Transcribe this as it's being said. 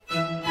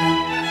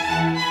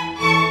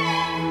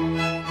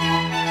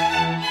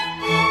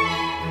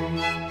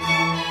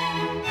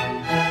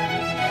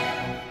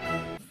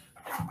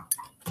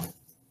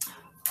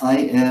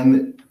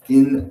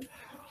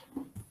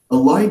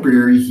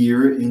library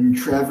here in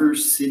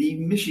Traverse City,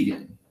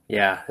 Michigan.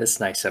 Yeah, it's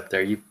nice up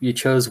there. You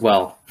chose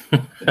well.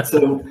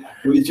 So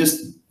it was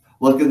just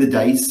luck of the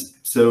dice.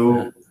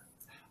 So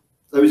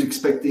I was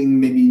expecting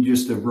maybe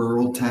just a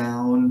rural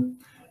town,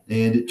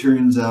 and it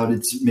turns out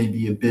it's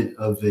maybe a bit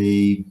of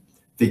a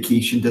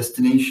vacation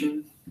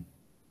destination.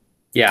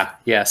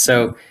 Yeah.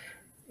 So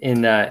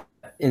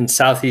in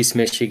Southeast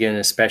Michigan,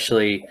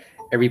 especially,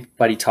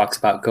 everybody talks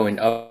about going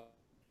up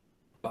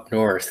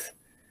north,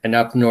 and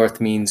up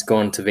north means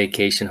going to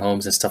vacation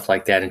homes and stuff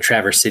like that. And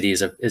Traverse City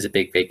is a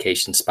big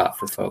vacation spot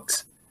for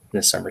folks in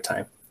the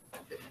summertime.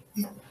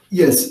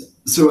 Yes,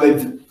 so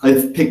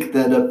I've picked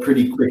that up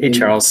pretty quickly. Hey,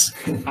 Charles.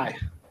 Hi.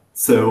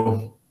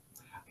 So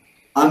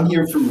I'm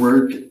here for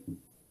work.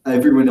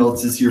 Everyone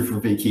else is here for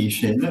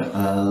vacation.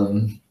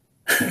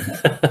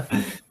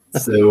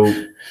 So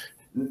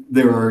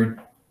there are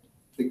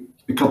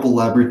a couple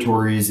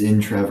laboratories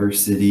in Traverse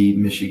City,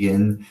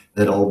 Michigan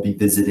that I'll be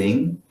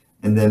visiting,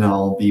 and then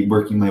I'll be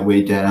working my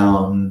way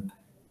down.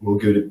 We'll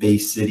go to Bay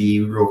City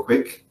real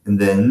quick, and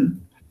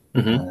then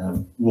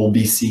we'll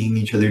be seeing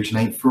each other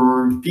tonight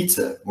for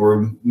pizza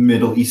or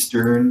Middle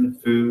Eastern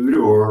food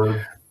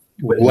or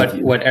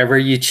whatever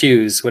you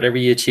choose.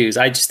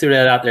 I just threw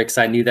that out there because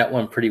I knew that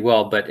one pretty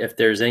well. But if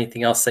there's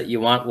anything else that you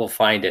want, we'll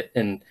find it,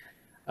 and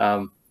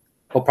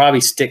we'll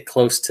probably stick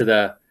close to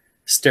the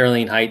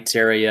Sterling Heights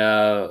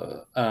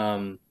area.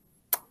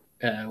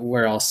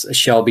 Where else?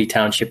 Shelby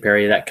Township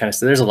area, that kind of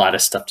stuff. There's a lot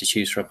of stuff to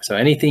choose from. So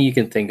anything you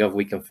can think of,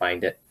 we can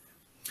find it.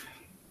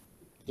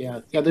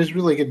 Yeah. There's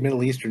really good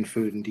Middle Eastern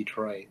food in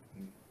Detroit.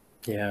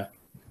 Yeah.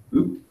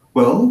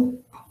 Well,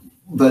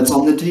 that's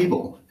on the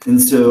table,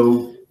 and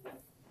so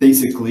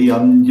basically,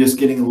 I'm just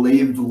getting a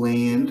lay of the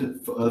land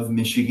of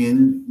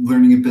Michigan,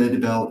 learning a bit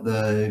about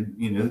the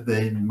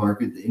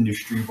market, the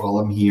industry while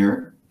I'm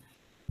here,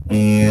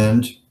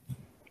 and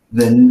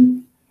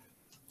then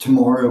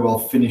tomorrow I'll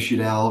finish it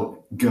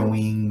out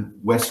going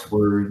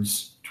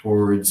westwards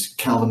towards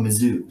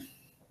Kalamazoo.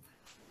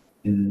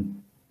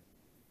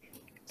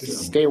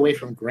 Stay away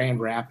from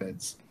Grand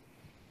Rapids.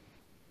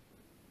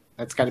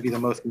 That's got to be the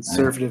most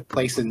conservative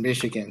place in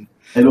Michigan.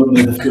 I don't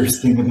know the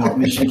first thing about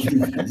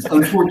Michigan,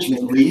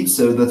 unfortunately,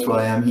 so that's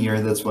why I'm here.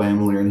 That's why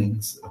I'm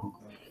learning. So.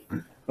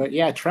 But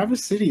yeah,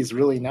 Traverse City is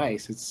really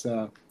nice. It's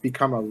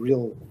become a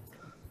real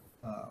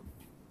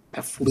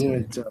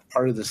affluent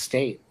part of the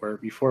state, where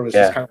before it was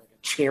just kind of like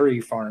a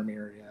cherry farm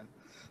area.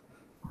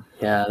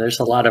 Yeah, there's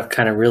a lot of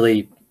kind of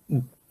really.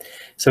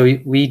 So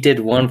we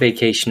did one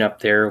vacation up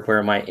there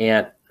where my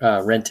aunt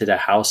rented a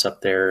house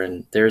up there,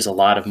 and there's a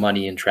lot of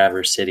money in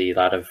Traverse City, a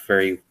lot of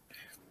very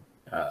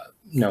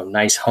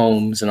nice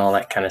homes and all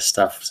that kind of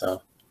stuff.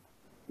 So,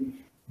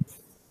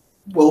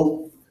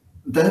 well,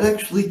 that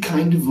actually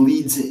kind of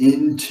leads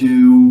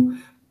into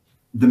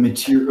the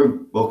material.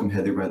 Welcome,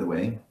 Heather, by the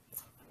way.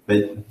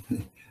 But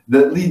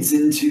that leads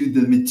into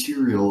the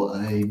material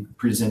I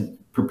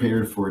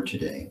prepared for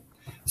today.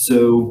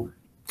 So,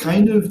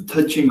 kind of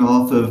touching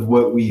off of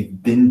what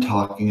we've been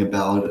talking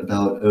about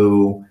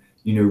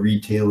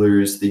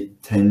retailers, they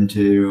tend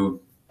to,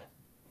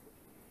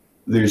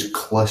 there's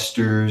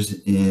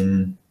clusters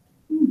in,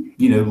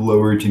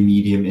 lower to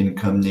medium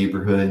income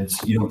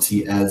neighborhoods. You don't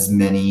see as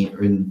many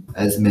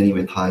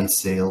with high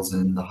sales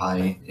in the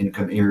high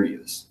income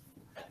areas.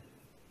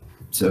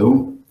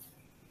 So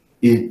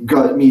it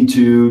got me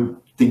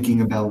to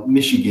thinking about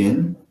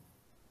Michigan,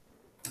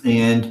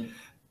 and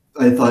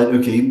I thought,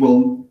 okay,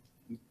 well,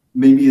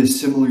 maybe a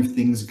similar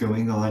thing's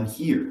going on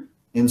here.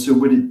 And so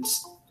we've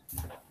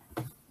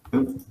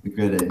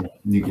got a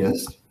new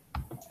guest.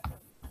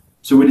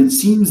 So what it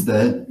seems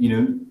that,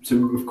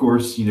 so of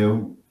course,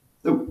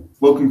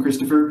 welcome,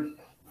 Christopher.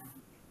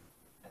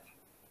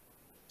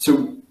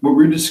 So what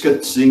we're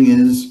discussing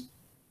is,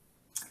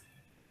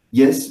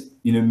 yes,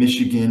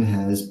 Michigan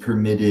has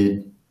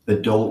permitted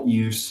adult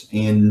use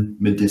and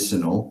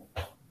medicinal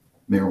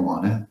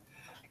marijuana,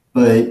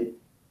 but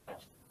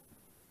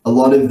a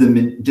lot of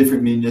the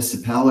different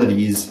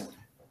municipalities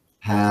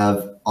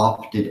have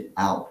opted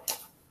out.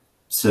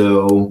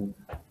 So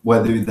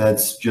whether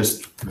that's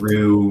just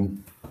through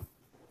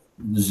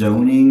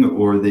zoning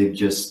or they've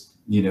just,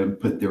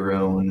 put their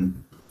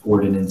own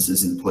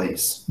ordinances in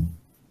place.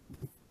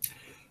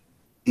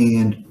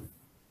 And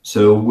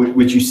so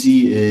what you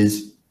see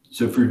is,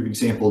 so for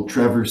example,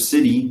 Traverse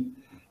City,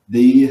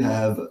 they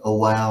have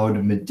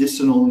allowed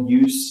medicinal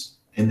use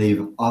and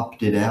they've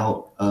opted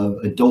out of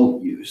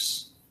adult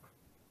use.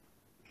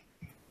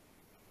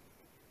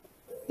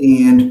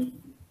 And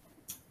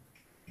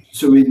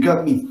so it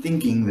got me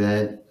thinking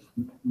that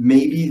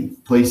maybe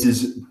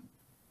places,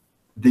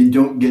 they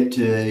don't get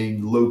to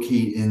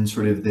locate in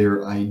sort of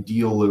their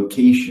ideal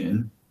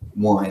location,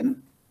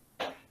 one,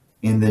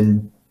 and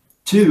then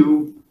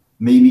two,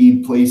 maybe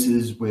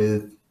places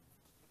with,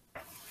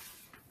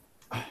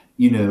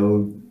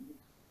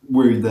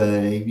 where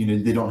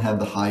they don't have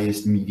the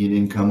highest median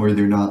income, or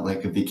they're not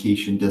like a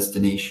vacation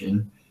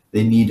destination.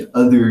 They need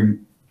other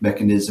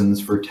mechanisms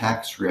for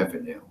tax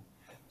revenue.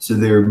 So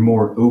they're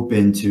more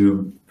open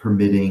to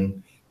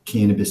permitting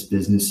cannabis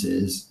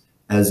businesses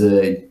as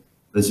a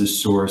as a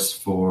source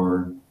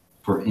for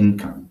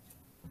income.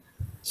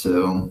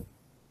 So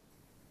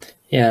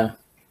yeah,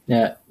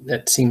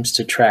 that seems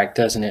to track,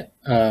 doesn't it?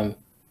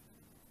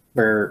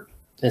 Where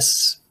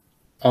it's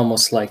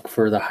almost like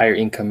for the higher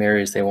income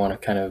areas, they want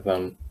to kind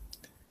of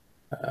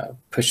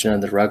push it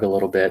under the rug a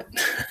little bit.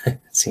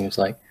 It seems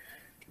like.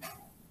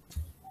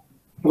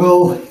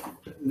 well,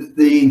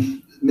 they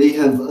may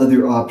have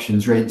other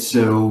options, right?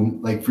 So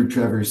like for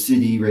Traverse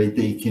City, right,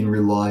 they can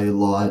rely a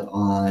lot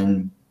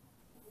on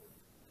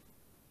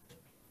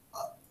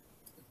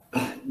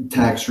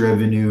tax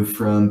revenue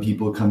from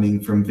people coming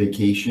from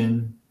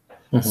vacation.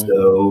 Mm-hmm.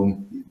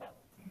 So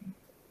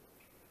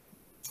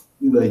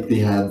like they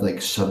have like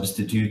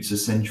substitutes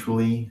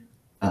essentially.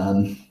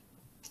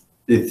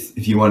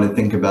 If you want to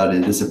think about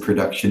it as a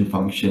production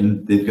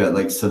function, they've got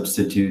like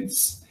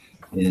substitutes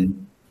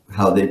in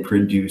how they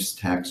produce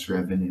tax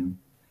revenue.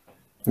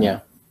 Yeah.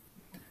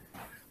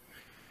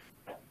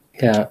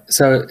 Yeah.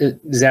 So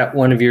is that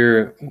one of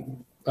your,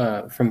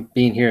 from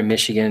being here in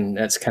Michigan,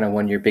 that's kind of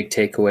one of your big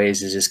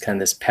takeaways, is just kind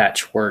of this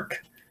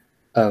patchwork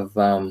of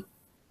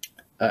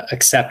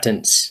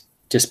acceptance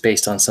just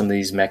based on some of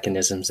these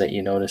mechanisms that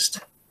you noticed?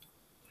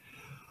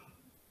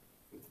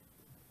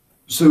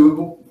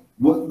 So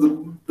what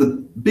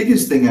the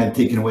biggest thing I've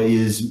taken away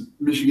is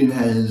Michigan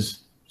has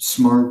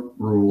smart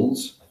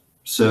rules.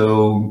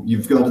 So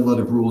you've got a lot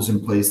of rules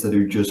in place that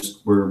were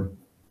just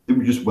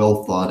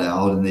well thought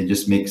out, and they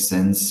just make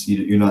sense.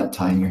 You're not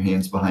tying your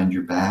hands behind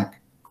your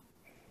back.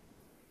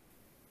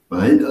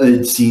 But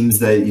it seems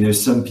that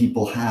some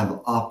people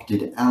have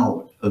opted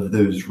out of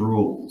those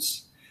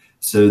rules.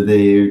 So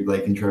they,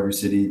 like in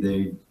Traverse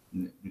City,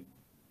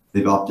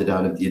 they've opted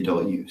out of the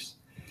adult use,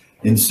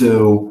 and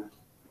so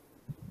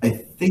I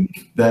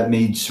think that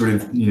may sort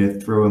of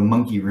throw a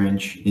monkey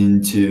wrench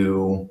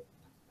into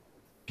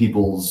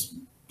people's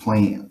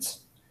plans.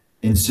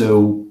 And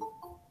so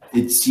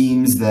it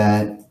seems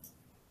that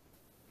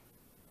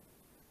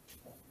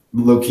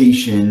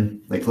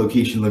location,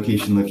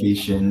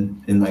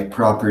 and like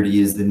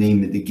property is the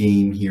name of the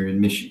game here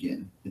in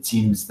Michigan. It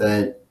seems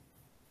that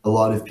a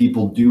lot of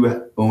people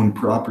do own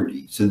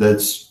property. So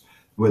that's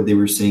what they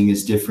were saying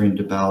is different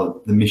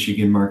about the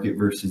Michigan market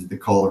versus the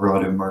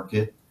Colorado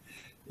market.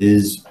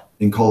 Is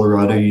in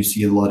Colorado, you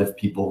see a lot of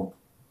people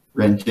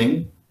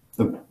renting.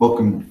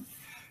 Welcome,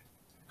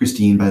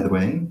 Christine, by the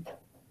way.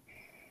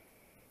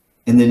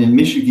 And then in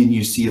Michigan,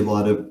 you see a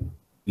lot of,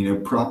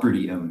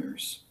 property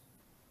owners.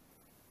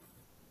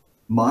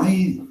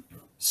 My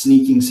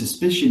sneaking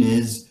suspicion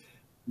is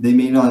they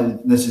may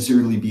not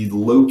necessarily be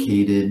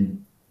located,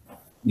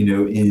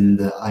 in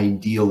the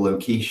ideal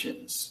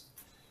locations.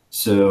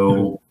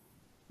 So,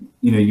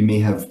 you may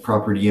have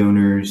property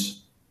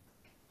owners,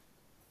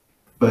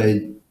 but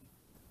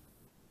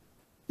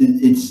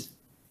it's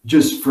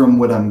just from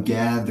what I'm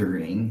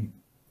gathering,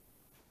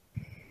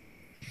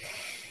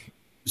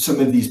 some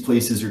of these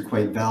places are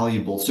quite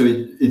valuable. So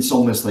it's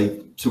almost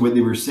like, so what they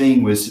were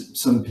saying was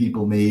some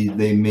people may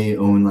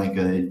own like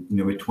a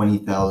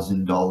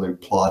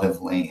 $20,000 plot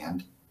of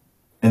land,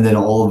 and then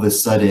all of a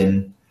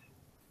sudden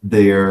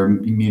their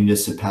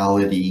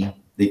municipality,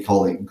 they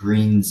call it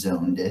green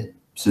zoned it,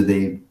 so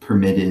they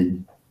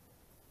permitted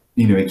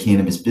a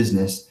cannabis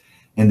business.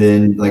 And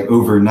then like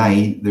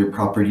overnight, their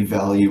property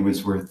value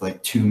was worth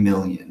like $2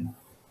 million.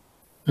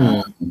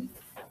 And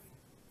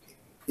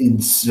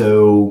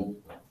so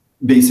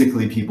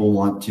basically people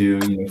want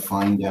to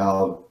find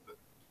out,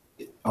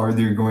 are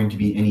there going to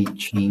be any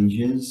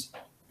changes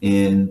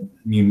in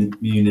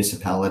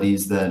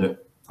municipalities that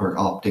are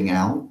opting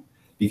out?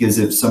 Because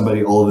if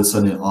somebody all of a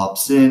sudden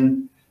opts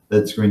in,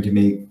 that's going to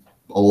make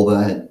all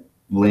that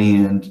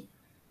land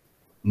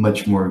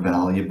much more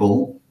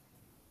valuable.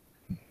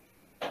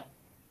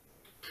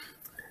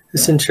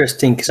 It's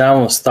interesting because I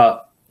almost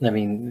thought,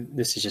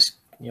 this is just,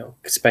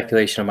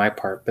 speculation on my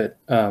part, but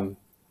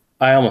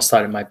I almost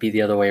thought it might be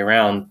the other way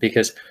around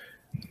because,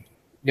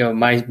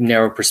 my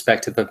narrow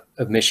perspective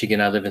of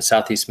Michigan, I live in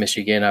Southeast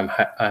Michigan. I'm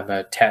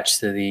attached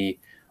to the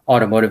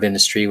automotive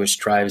industry, which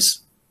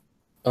drives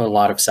a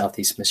lot of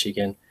Southeast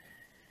Michigan.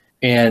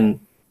 And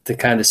the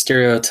kind of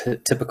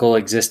stereotypical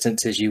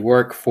existence is you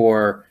work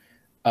for,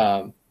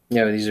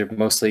 these are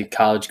mostly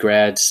college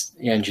grads,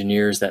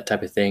 engineers, that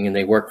type of thing. And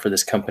they work for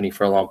this company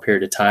for a long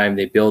period of time.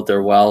 They build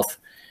their wealth.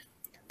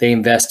 They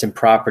invest in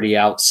property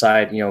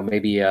outside,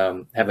 maybe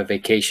have a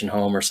vacation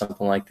home or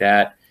something like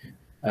that.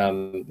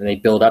 And they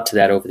build up to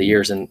that over the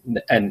years. And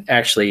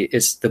actually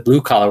it's the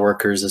blue collar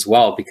workers as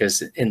well,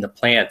 because in the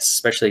plants,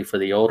 especially for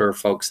the older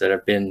folks that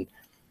have been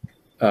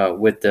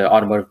with the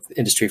automotive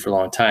industry for a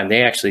long time,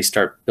 they actually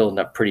start building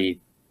up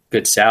pretty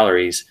good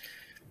salaries.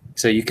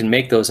 So you can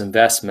make those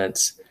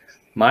investments.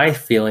 My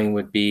feeling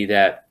would be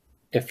that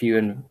if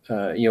you,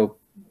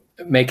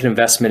 make an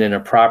investment in a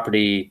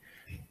property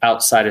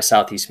outside of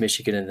Southeast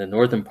Michigan in the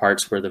northern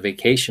parts where the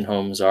vacation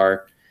homes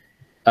are,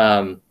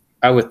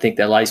 I would think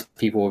that a lot of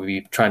people would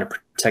be trying to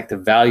protect the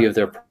value of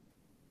their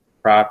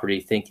property,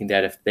 thinking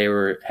that if they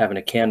were having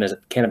a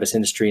cannabis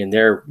industry in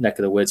their neck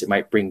of the woods, it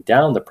might bring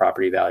down the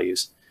property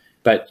values.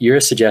 But you're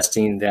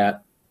suggesting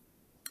that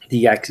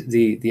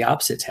the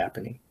opposite's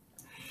happening.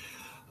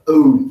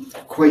 Oh,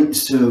 quite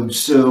so.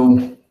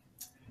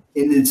 And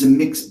it's a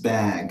mixed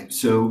bag.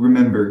 So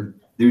remember,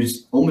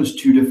 there's almost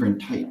two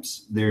different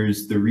types.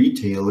 There's the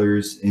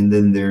retailers, and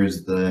then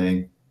there's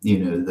the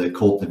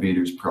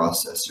cultivators,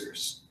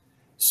 processors.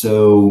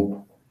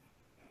 So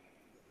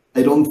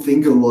I don't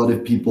think a lot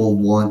of people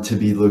want to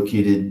be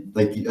located,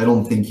 like, I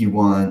don't think you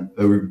want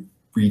a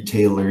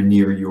retailer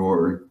near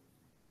your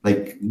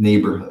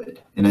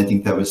neighborhood. And I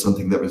think that was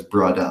something that was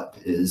brought up,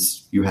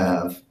 is you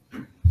have,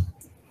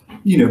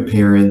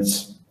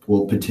 parents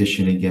will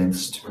petition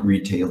against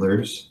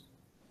retailers.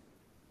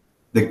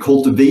 The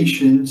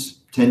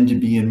cultivations tend to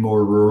be in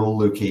more rural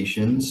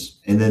locations,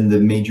 and then the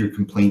major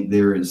complaint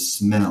there is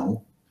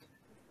smell.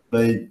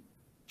 But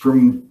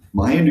from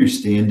my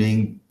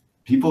understanding,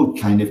 people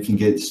kind of can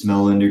get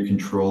smell under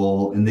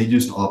control, and they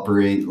just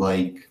operate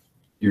like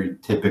your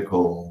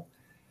typical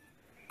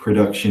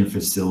production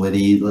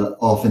facility.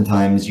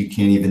 Oftentimes you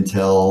can't even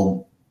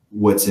tell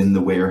what's in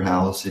the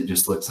warehouse. It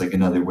just looks like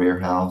another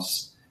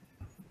warehouse.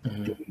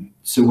 Mm-hmm.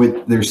 So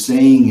what they're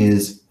saying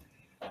is,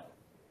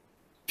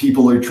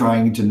 people are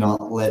trying to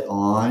not let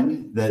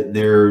on that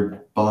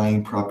they're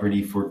buying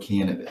property for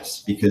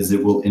cannabis because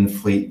it will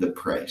inflate the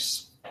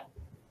price.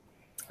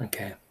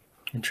 Okay,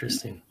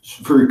 interesting.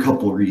 For a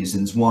couple of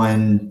reasons.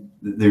 One,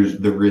 there's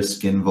the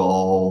risk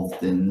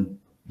involved, and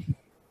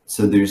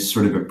so there's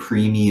sort of a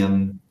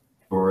premium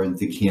for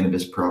the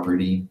cannabis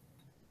property,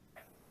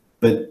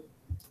 but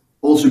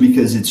also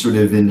because it's sort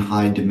of in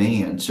high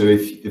demand. So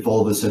if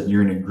all of a sudden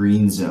you're in a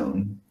green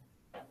zone,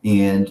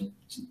 and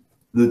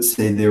let's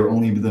say they're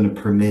only going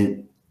to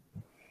permit,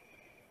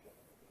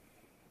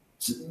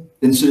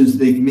 and so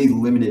they may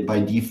limit it by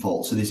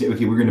default. So they say,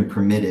 okay, we're going to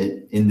permit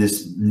it in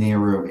this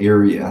narrow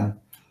area,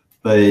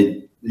 but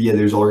yeah,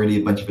 there's already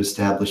a bunch of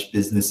established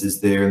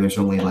businesses there, and there's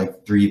only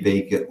like 3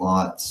 vacant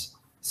lots.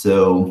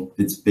 So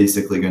it's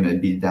basically going to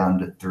be down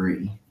to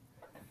 3.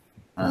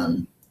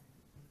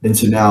 And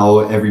so now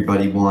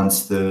everybody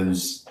wants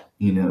those,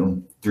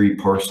 3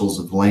 parcels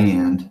of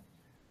land.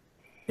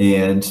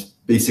 And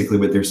basically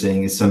what they're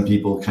saying is some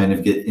people kind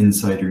of get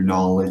insider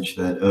knowledge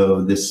that,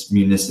 oh, this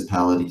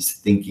municipality is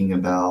thinking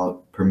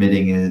about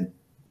permitting it.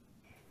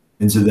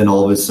 And so then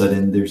all of a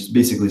sudden they're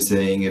basically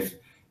saying, if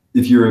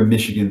you're a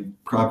Michigan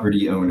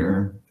property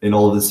owner and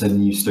all of a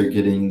sudden you start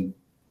getting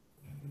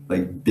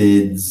like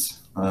bids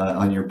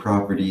on your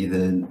property,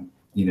 then,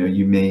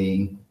 you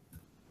may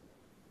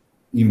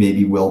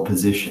be well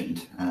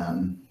positioned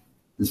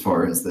as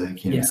far as the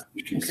cannabis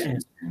industry is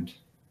concerned.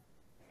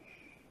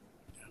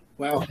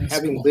 Well,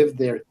 having lived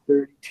there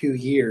 32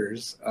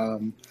 years,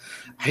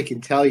 I can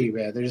tell you,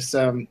 man, there's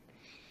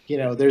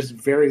there's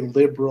very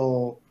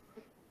liberal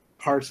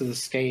parts of the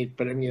state,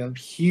 but I mean,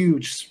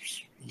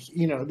 huge,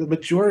 the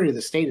majority of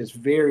the state is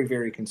very,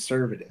 very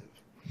conservative.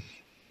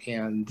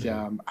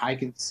 And I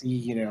can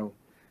see,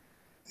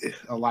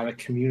 a lot of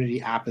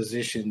community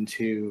opposition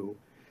to,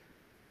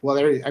 well,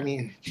 where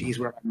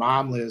my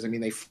mom lives,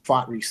 they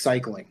fought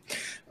recycling.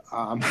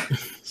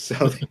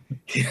 So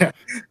yeah,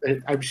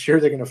 I'm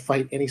sure they're going to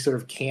fight any sort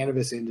of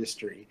cannabis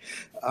industry.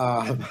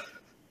 I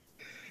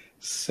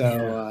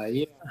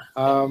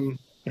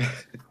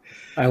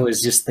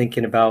was just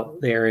thinking about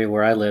the area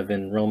where I live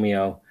in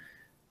Romeo,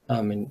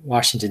 in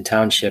Washington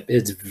Township.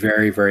 It's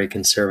very, very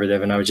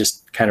conservative. And I was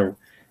just kind of,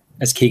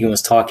 as Keegan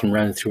was talking,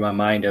 running through my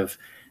mind of,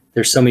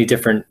 there's so many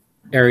different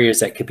areas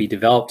that could be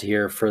developed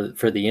here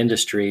for the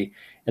industry.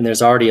 And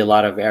there's already a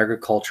lot of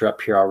agriculture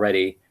up here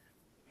already.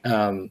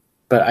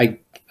 But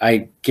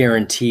I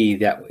guarantee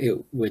that it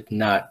would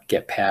not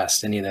get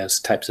past any of those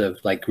types of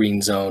like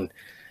green zone.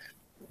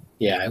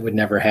 Yeah, it would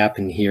never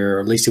happen here,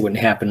 or at least it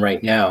wouldn't happen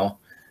right now.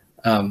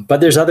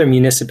 But there's other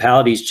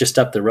municipalities just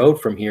up the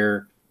road from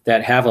here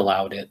that have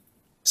allowed it.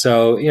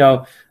 So,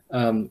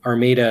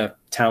 Armada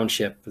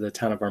Township, the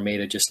town of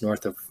Armada, just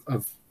north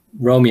of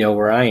Romeo,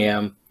 where I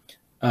am,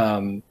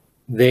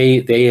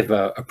 they have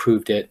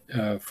approved it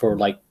for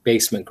like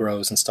basement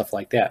grows and stuff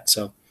like that.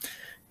 So,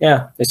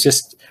 yeah, it's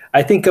just,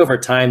 I think over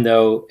time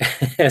though,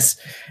 as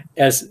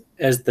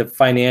the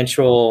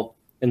financial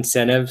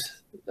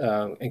incentives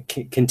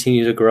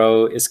continue to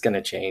grow, it's going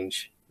to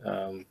change.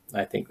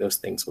 I think those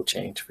things will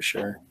change for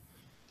sure.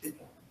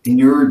 And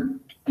your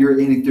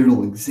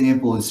anecdotal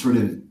example is sort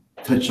of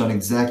touched on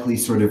exactly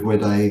sort of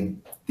what I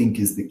think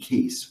is the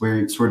case, where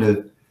it's sort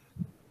of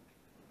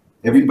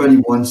everybody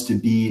wants to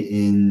be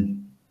in.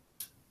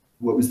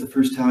 What was the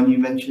first town you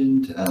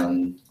mentioned?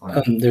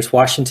 There's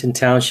Washington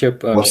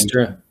Township.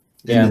 Washington.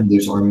 Yeah. And then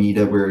there's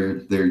Armada,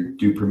 where they're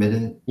do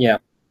permitted. Yeah.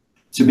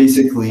 So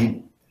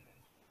basically,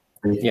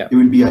 it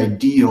would be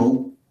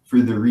ideal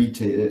for the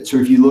retail. So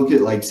if you look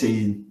at, like,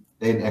 say,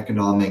 in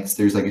economics,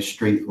 there's like a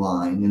straight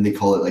line, and they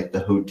call it like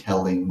the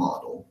hoteling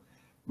model,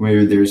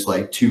 where there's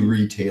like 2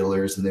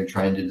 retailers and they're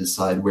trying to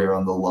decide where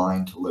on the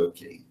line to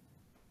locate.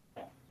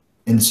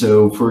 And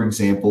so, for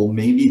example,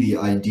 maybe the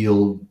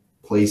ideal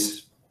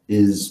place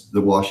is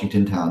the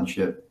Washington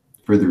Township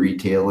for the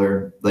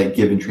retailer, like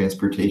given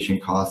transportation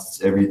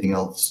costs, everything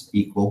else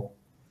equal.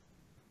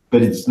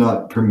 but it's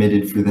not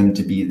permitted for them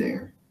to be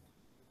there.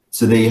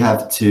 So they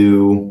have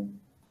to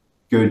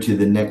go to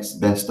the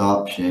next best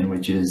option,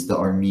 which is the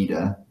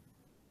Armida.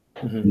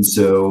 And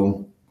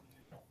so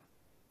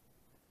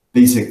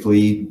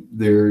basically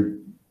they're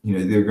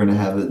going to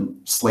have a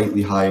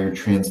slightly higher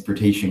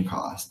transportation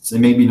costs,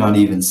 and maybe not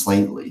even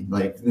slightly,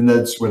 and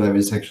that's what I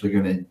was actually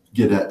going to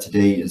get at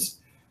today is,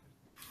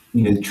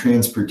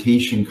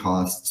 transportation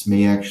costs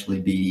may actually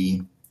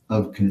be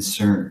of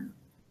concern.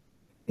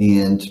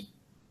 And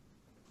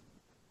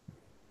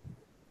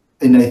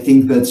I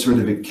think that's sort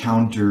of a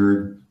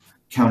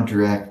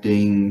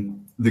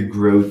counteracting the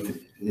growth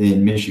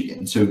in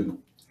Michigan. So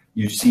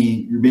you're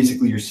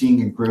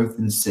seeing a growth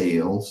in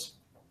sales.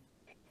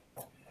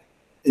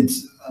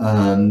 It's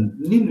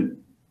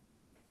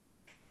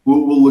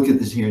we'll look at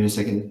this here in a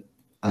second.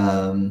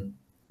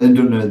 I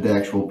don't know the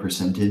actual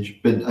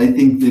percentage, but I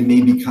think they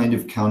may be kind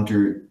of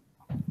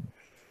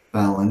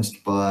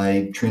counterbalanced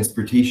by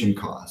transportation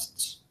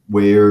costs,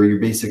 where you're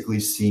basically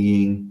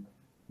seeing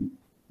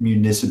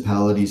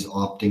municipalities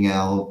opting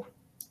out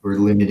or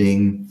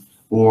limiting,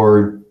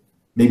 or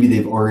maybe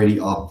they've already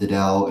opted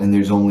out and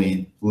there's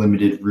only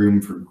limited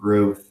room for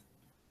growth.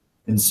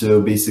 And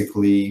so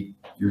basically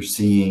you're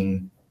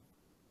seeing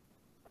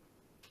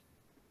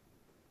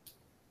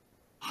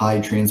high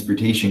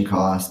transportation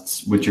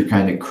costs, which are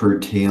kind of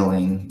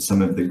curtailing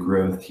some of the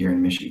growth here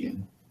in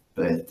Michigan.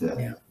 But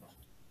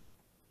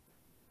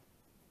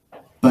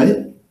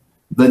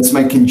that's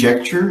my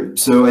conjecture.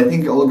 So I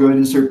think I'll go ahead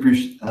and start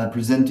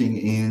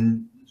presenting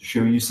and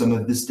show you some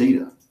of this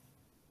data.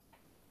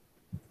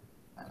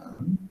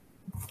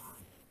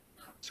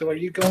 So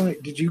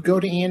did you go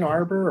to Ann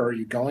Arbor, or are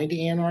you going to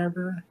Ann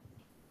Arbor?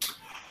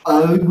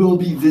 I will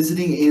be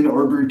visiting Ann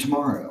Arbor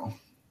tomorrow.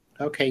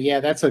 Okay, yeah,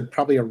 that's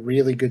probably a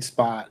really good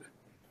spot.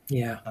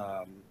 Yeah.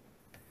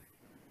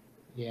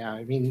 Yeah,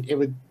 I mean,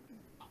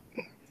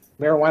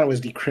 marijuana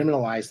was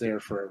decriminalized there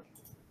for,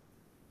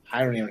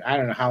 I don't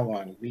know how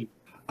long,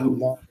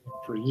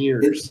 for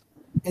years.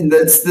 And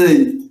that's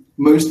the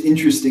most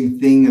interesting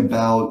thing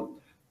about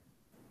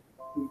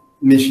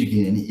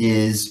Michigan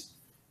is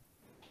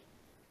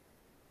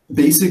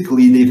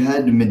basically they've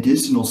had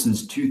medicinal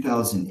since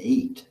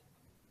 2008.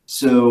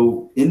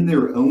 So in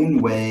their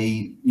own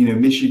way,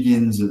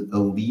 Michigan's a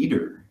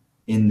leader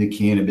in the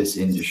cannabis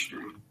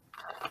industry.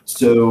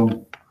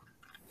 So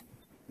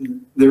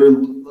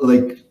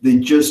they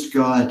just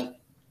got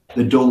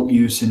adult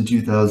use in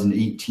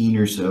 2018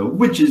 or so,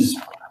 which is,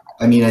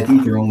 I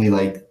think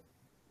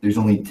there's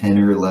only 10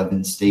 or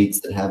 11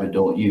 states that have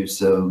adult use.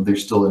 So they're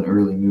still an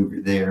early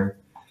mover there.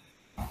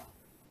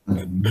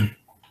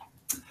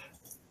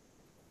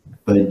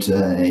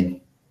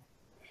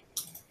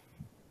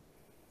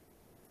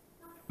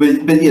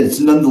 But yes,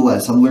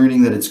 nonetheless, I'm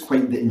learning that it's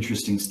quite the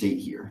interesting state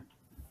here.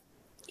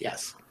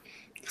 Yes.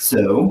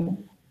 So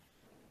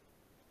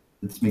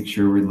let's make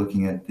sure we're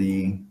looking at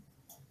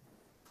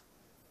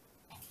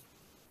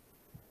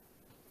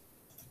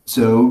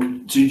so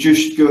to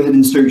just go ahead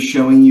and start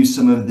showing you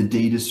some of the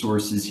data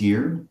sources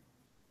here.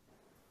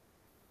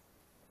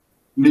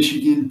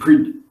 Michigan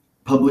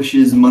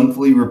publishes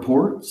monthly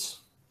reports.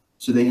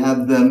 So they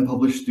have them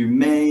published through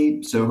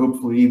May. So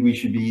hopefully we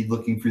should be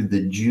looking for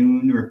the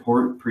June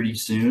report pretty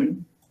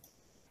soon.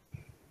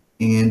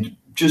 And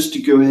just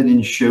to go ahead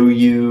and show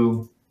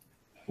you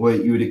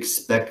what you would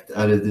expect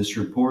out of this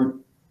report.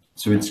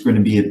 So it's going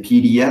to be a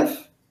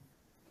PDF.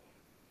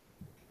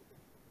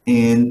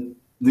 And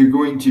they're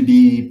going to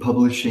be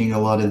publishing a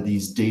lot of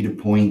these data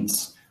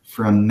points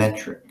from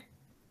Metric.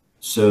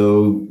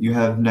 So you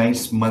have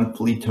nice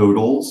monthly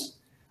totals,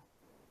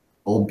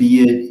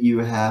 albeit you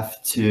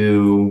have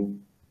to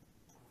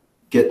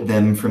get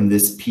them from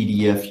this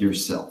PDF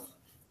yourself.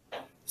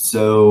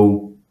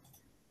 So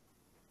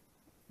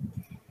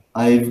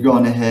I've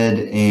gone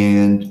ahead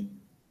and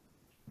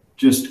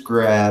just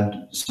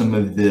grabbed some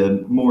of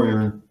the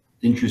more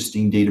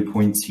interesting data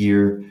points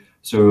here.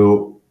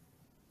 So,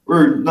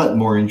 or not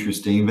more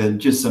interesting, but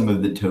just some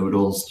of the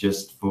totals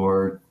just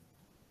for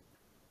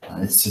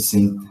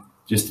succinct,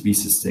 just to be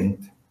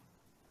succinct.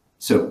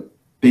 So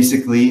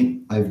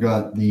basically I've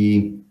got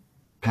the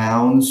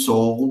pounds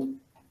sold,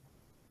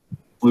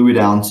 fluid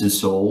ounces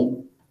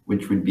sold,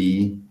 which would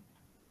be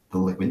the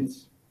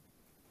liquids,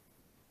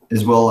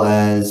 as well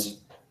as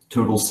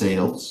total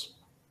sales.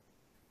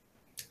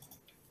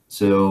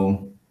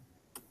 So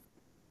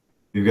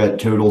we've got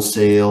total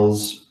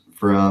sales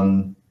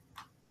from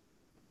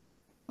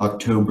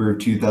October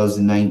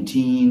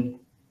 2019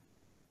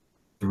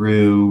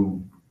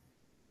 through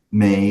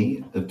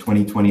May of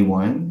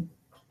 2021.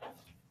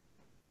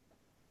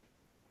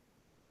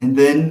 And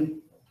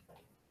then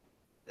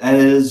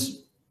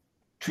as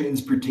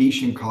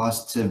transportation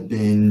costs have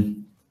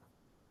been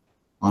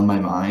on my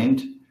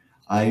mind,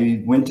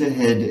 I went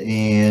ahead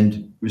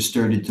and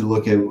started to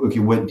look at, okay,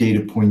 what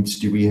data points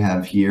do we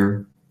have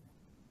here?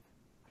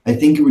 I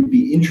think it would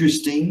be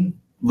interesting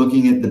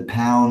looking at the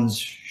pounds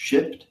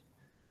shipped,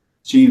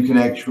 so you can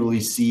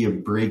actually see a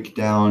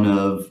breakdown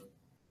of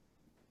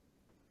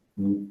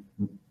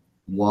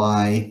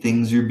why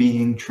things are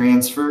being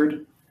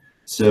transferred.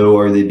 So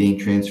are they being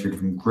transferred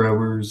from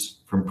growers,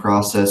 from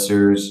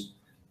processors?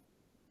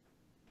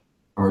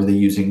 Are they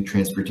using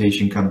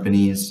transportation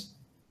companies?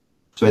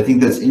 So I think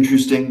that's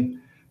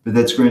interesting, but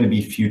that's going to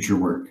be future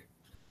work.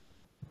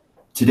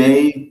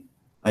 Today,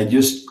 I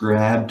just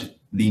grabbed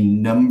the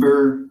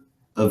number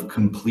of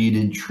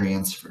completed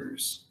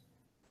transfers.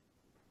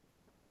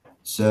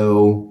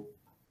 So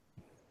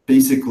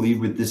basically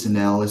with this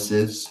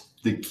analysis,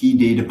 the key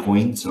data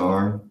points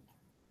are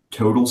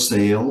total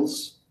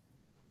sales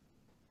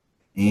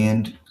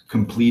and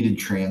completed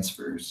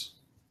transfers.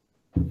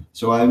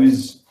 So I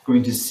was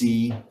going to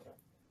see,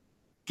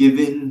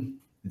 given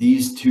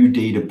these two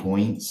data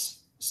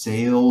points,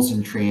 sales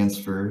and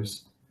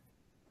transfers,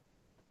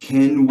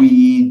 can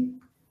we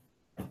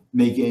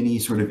make any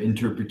sort of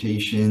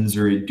interpretations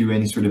or do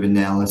any sort of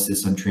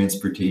analysis on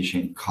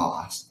transportation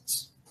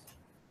costs?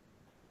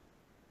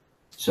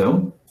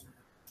 So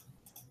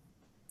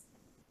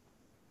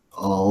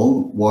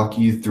I'll walk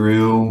you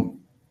through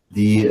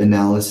the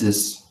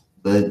analysis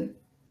that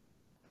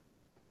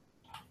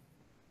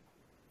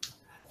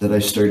I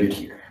started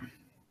here.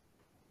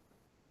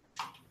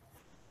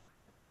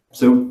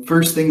 So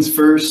first things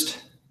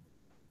first,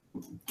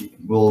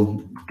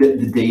 we'll get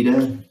the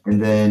data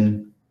and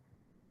then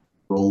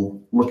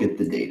we'll look at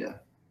the data.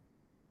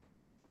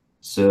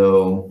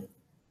 So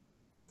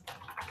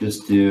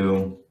just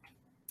to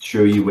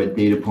show you what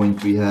data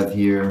points we have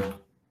here.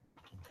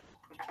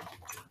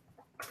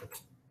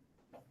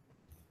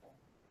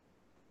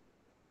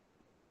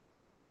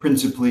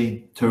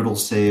 Principally total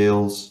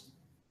sales,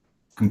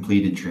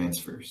 completed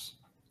transfers.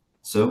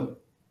 So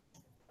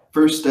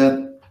first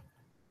step,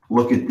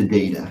 look at the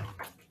data.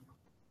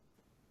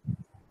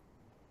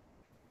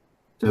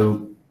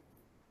 So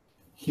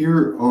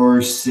here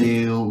are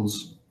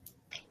sales.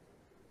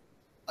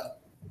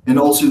 And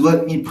also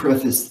let me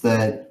preface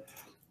that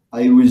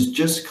I was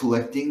just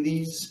collecting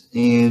these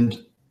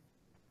and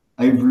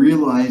I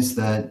realized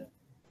that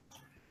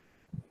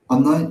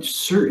I'm not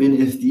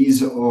certain if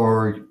these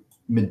are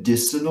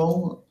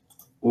medicinal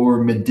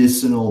or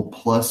medicinal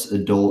plus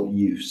adult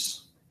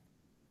use,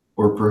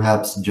 or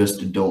perhaps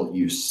just adult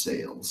use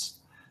sales.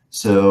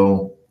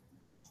 So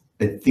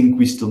I think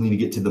we still need to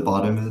get to the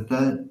bottom of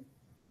that.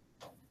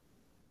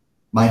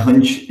 My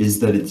hunch is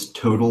that it's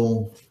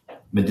total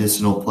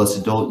medicinal plus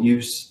adult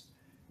use.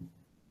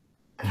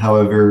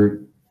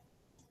 However,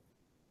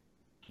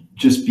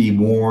 just be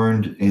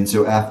warned. And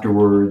so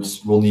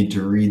afterwards, we'll need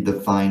to read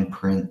the fine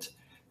print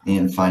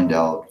and find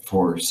out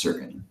for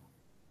certain.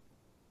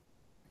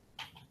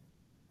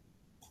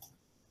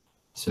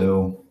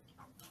 So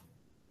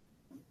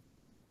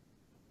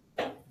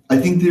I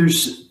think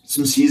there's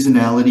some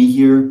seasonality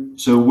here.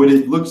 So what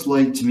it looks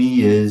like to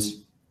me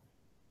is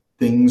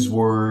things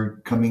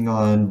were coming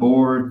on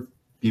board.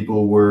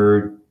 People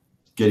were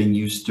getting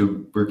used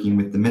to working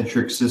with the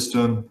metric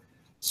system.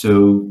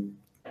 So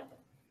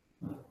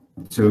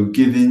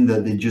given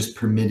that they just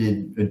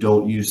permitted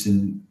adult use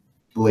in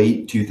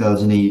late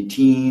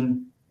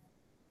 2018,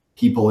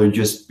 people are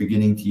just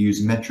beginning to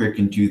use metric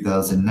in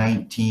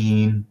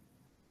 2019.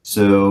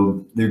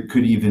 So there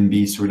could even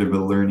be sort of a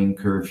learning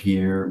curve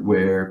here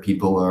where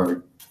people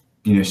are,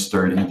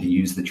 starting to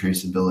use the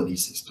traceability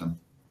system.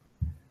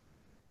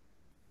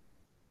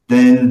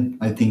 Then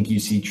I think you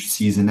see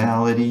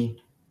seasonality.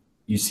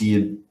 You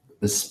see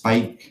a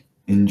spike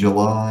in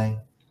July.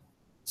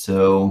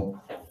 So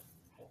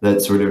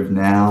that's sort of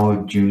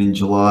now, June and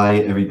July,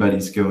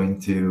 everybody's going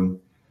to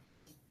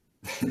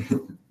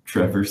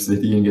Traverse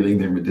City and getting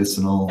their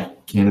medicinal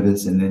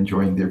cannabis and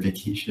enjoying their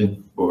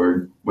vacation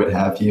or what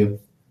have you.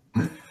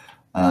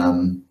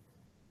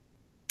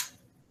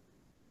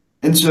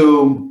 And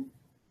so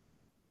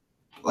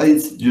I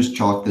just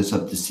chalk this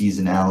up to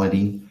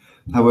seasonality.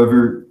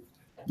 However,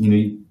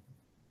 you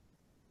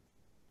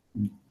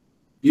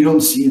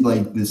don't see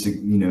like this,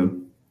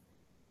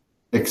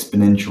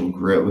 exponential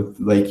growth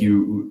like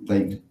you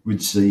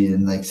would see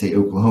in say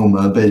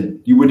Oklahoma,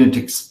 but you wouldn't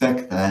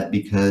expect that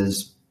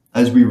because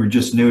as we were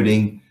just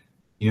noting,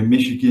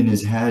 Michigan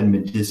has had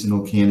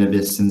medicinal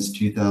cannabis since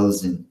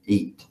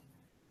 2008.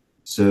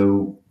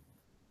 So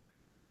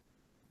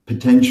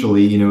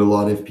potentially, a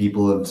lot of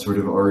people have sort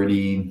of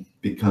already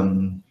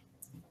become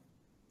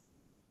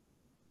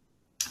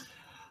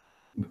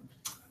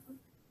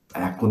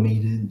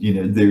acclimated.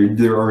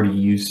 They're already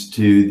used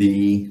to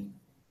the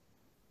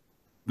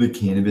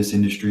cannabis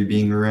industry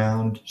being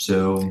around.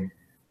 So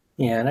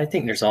yeah, and I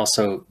think there's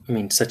also,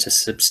 such a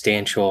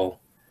substantial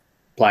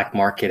black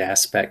market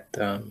aspect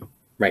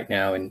right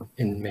now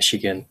in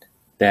Michigan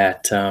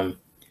that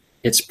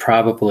it's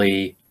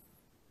probably,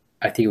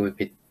 I think it would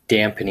be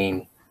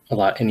dampening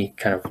any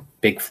kind of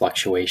big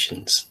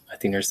fluctuations. I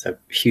think there's a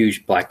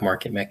huge black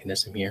market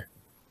mechanism here.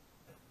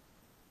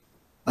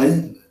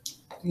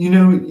 You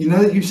know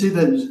that you say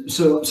that,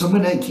 so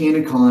someone at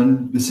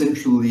CannaCon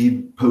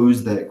essentially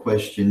posed that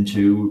question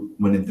to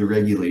one of the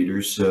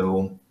regulators.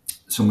 So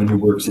someone who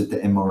works at the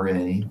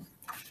MRA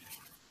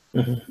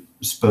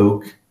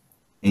spoke,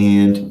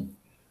 and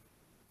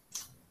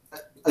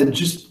I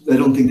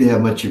don't think they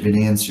have much of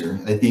an answer.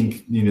 I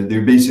think,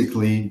 they're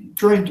basically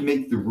trying to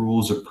make the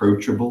rules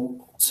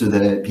approachable so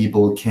that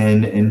people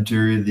can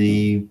enter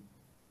the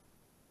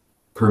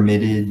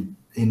permitted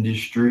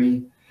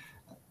industry.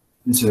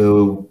 And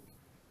so,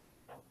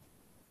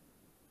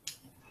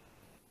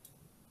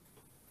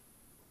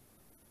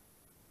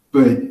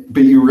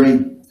 but you're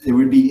right. It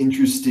would be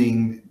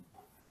interesting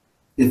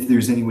if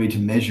there's any way to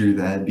measure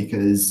that,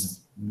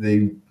 because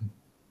they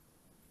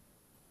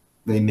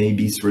may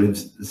be sort of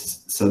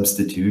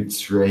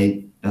substitutes,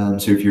 right?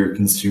 So if you're a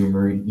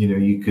consumer,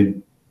 you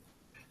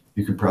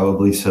could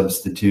probably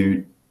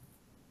substitute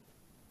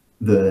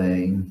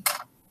the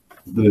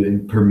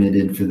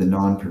permitted for the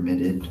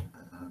non-permitted.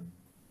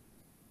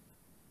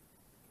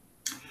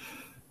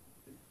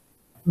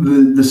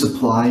 The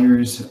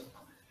suppliers,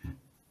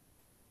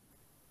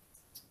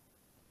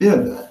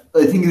 yeah,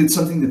 I think it's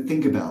something to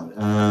think about.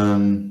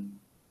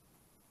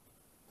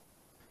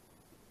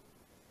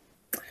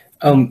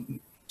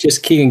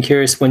 Just Keegan,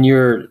 curious, when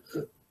you're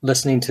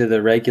listening to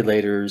the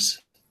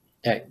regulators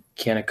at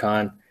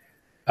Canacon,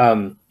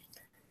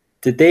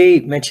 did they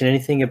mention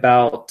anything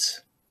about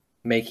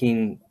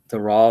making the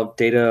raw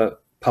data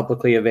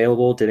publicly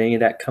available? Did any of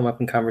that come up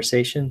in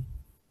conversation?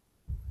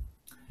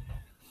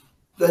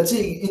 That's an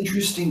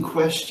interesting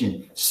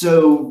question.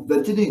 So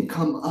that didn't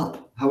come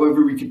up.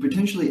 However, we could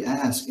potentially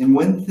ask. And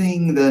one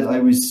thing that I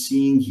was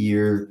seeing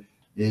here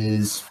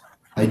is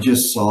I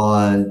just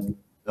saw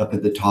up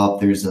at the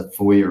top, there's a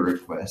FOIA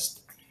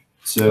request.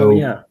 So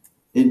yeah,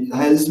 it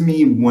has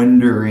me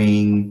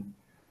wondering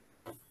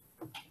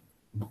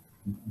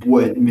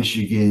what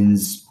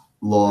Michigan's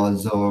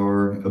laws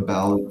are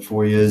about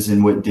FOIAs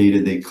and what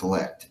data they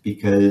collect,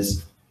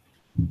 because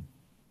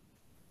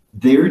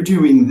they're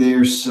doing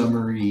their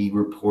summary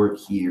report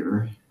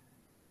here,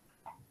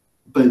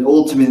 but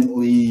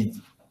ultimately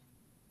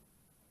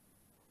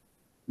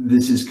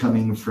this is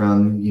coming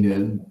from,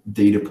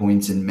 data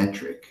points and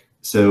metric.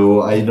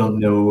 So I don't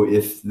know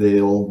if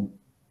they'll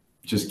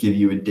just give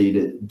you a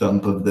data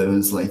dump of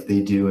those like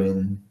they do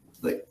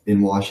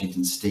in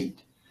Washington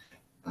State.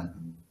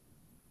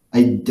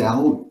 I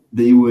doubt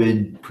they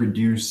would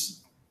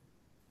produce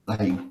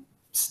like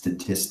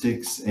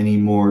statistics any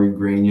more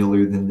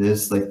granular than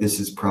this. Like, this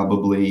is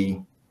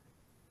probably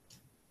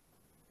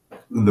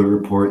the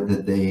report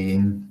that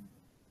they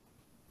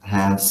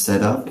have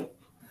set up.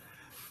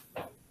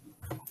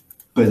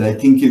 But I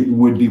think it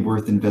would be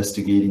worth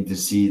investigating to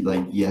see,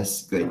 like,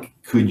 yes, like,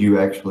 could you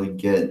actually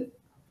get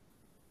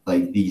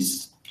like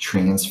these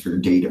transfer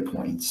data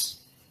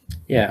points?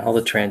 Yeah, all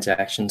the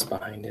transactions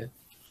behind it.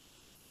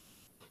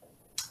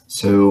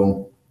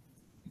 So,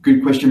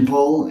 good question,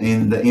 Paul.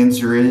 And the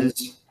answer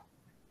is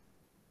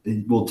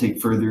it will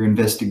take further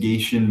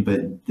investigation,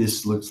 but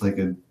this looks like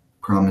a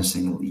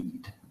promising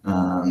lead.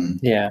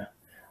 Yeah,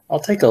 I'll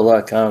take a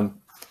look.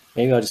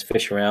 Maybe I'll just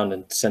fish around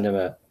and send him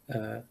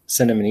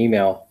an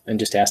email and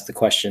just ask the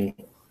question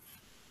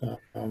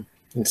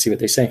and see what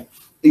they say.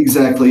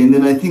 Exactly. And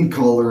then I think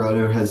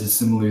Colorado has a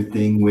similar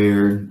thing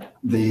where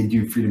they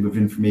do freedom of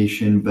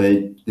information, but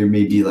there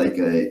may be like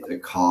a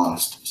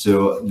cost.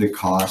 So the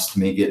cost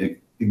may get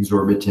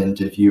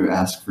exorbitant if you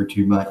ask for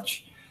too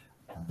much.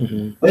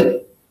 Mm-hmm.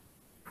 But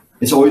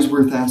it's always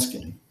worth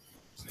asking.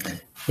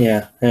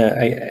 Yeah.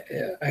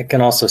 I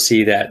can also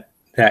see that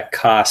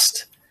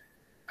cost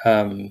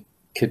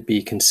could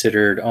be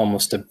considered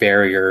almost a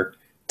barrier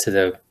to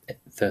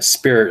the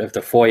spirit of the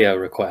FOIA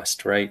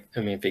request, right?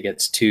 I mean, if it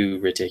gets too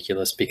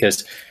ridiculous,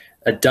 because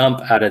a dump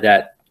out of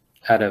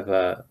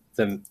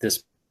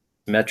this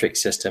metric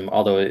system,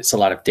 although it's a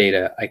lot of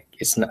data, I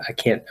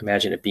can't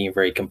imagine it being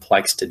very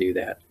complex to do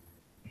that.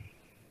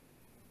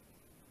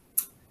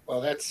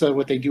 Well, that's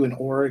what they do in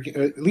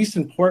Oregon, at least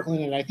in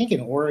Portland, and I think in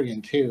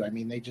Oregon too. I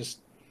mean, they just,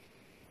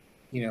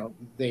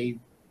 the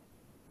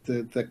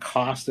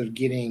cost of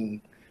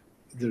getting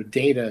the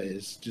data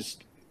is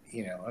just,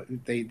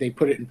 they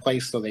put it in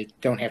place so they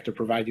don't have to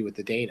provide you with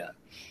the data.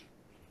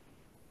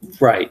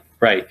 Right.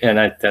 And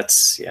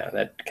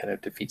that kind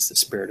of defeats the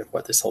spirit of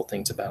what this whole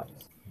thing's about.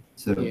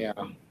 So, yeah.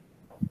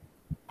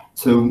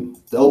 So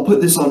I'll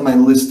put this on my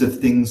list of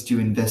things to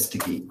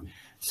investigate,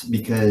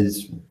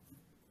 because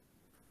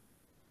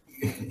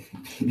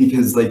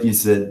like you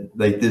said,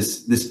 like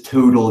this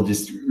total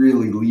just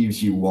really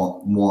leaves you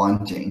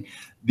wanting.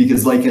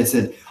 Because like I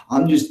said,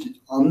 I'm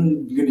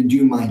going to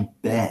do my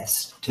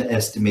best to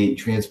estimate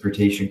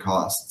transportation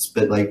costs.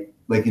 But like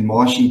in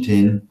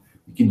Washington,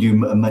 we can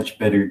do a much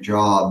better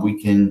job.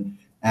 We can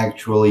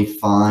actually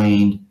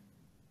find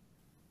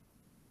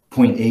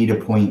point A to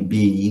point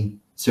B.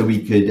 So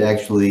we could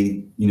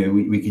actually,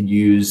 we could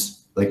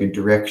use like a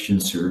direction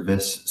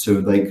service. So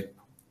like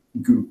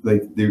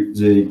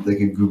there's a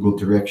Google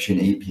direction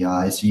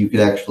API. So you could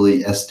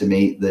actually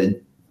estimate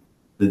the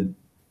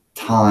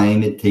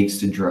time it takes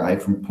to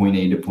drive from point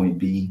A to point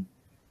B.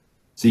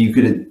 So you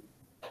could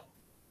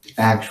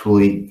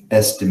actually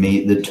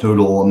estimate the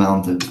total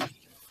amount of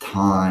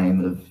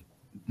time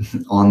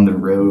on the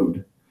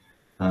road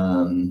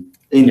in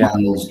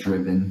miles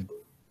driven.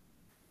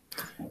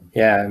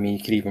 Yeah, I mean,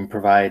 you could even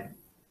provide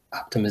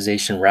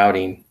optimization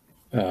routing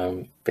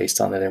based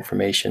on that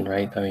information,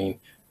 right? I mean,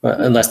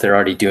 unless they're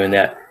already doing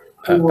that,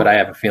 but I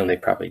have a feeling they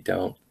probably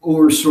don't.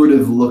 Or sort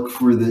of look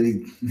for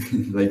the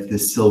like the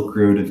Silk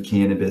Road of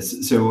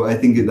cannabis. So I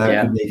think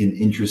that could make an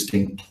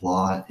interesting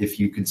plot if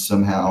you could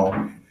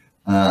somehow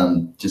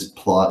just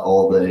plot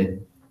all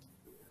the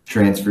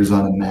transfers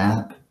on a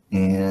map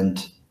and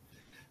see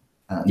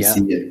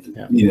it.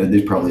 You know,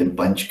 there's probably a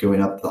bunch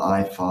going up the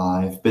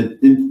I-5, but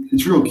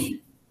it's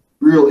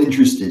real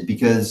interested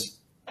because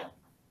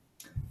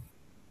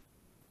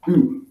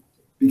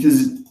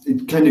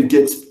it kind of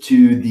gets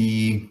to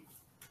the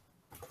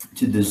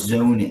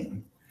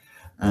zoning,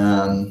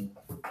 and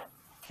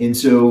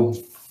so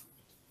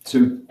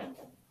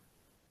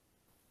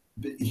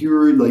here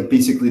are like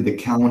basically the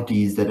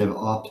counties that have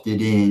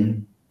opted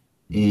in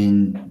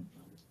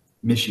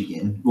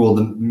Michigan, well,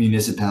 the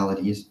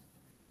municipalities.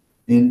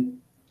 And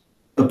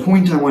a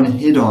point I want to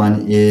hit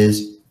on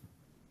is,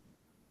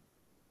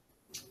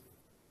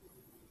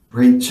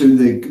 right, so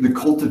the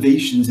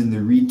cultivations and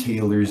the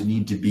retailers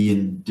need to be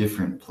in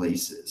different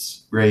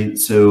places, right?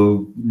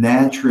 So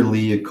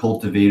naturally, a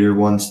cultivator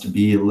wants to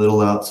be a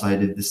little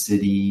outside of the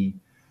city,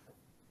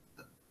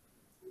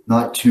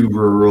 not too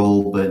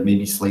rural, but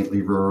maybe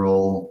slightly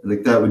rural.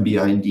 Like that would be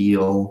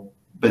ideal,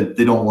 but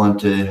they don't want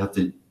to have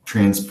to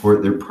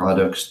transport their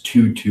products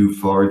too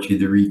far to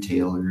the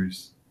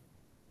retailers.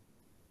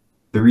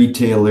 The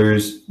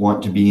retailers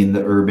want to be in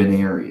the urban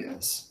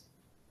areas.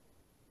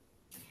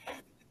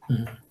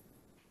 Mm-hmm.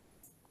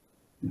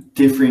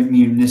 Different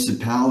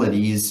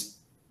municipalities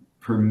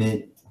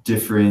permit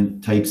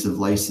different types of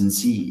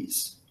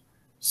licensees.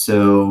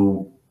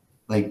 So,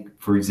 like,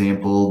 for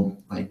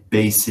example, like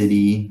Bay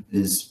City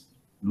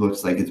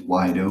looks like it's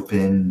wide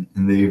open,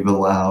 and they've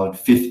allowed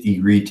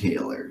 50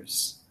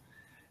 retailers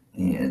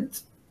and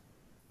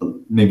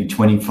maybe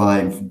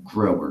 25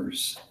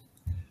 growers.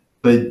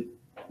 But,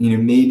 you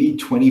know, maybe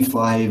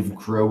 25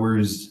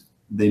 growers,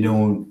 they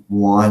don't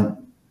want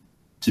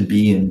to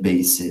be in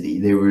Bay City.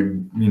 They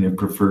would, you know,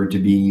 prefer to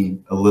be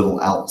a little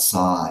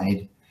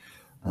outside.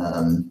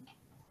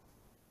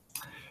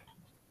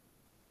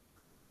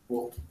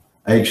 Well,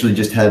 I actually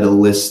just had a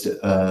list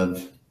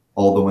of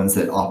all the ones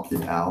that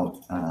opted out.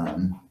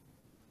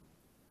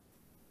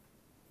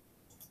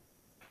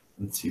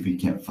 Let's see if we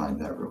can't find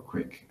that real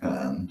quick.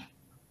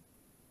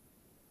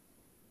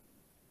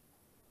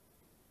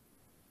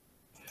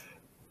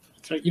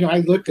 So, you know, I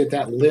looked at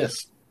that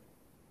list.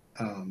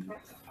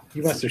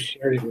 You must have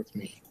shared it with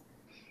me.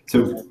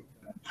 So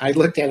I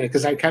looked at it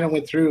because I kind of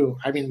went through.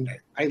 I mean,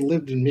 I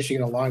lived in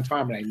Michigan a long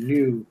time,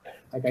 and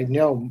I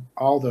know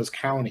all those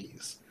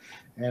counties.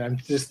 And I'm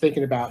just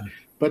thinking about,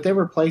 but there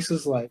were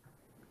places like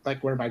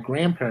where my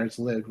grandparents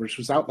lived, which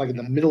was out like in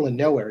the middle of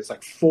nowhere. It's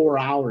like 4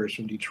 hours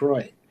from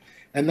Detroit,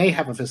 and they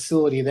have a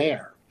facility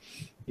there,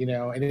 you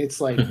know. And it's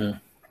like,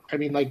 I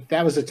mean, like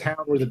that was a town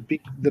where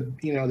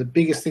the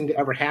biggest thing to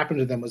ever happen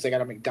to them was they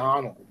got a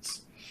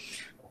McDonald's.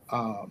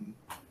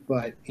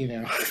 But you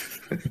know,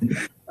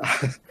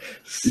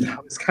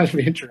 so it's kind of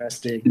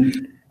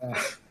interesting.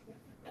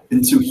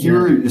 And so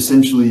here are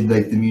essentially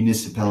like the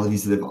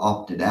municipalities that have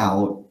opted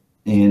out,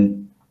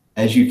 and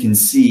as you can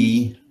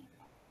see,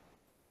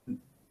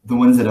 the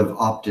ones that have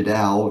opted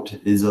out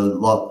is a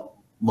lot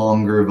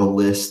longer of a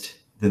list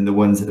than the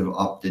ones that have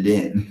opted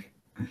in.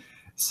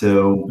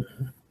 So,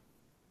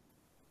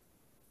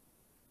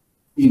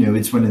 you know,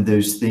 it's one of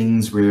those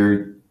things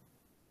where,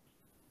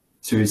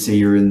 so say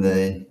you're in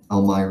the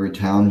Elmira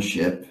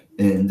Township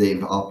and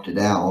they've opted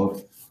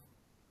out,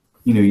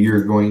 you know,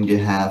 you're going to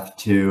have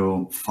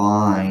to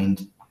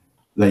find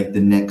like the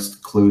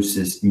next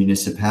closest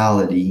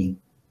municipality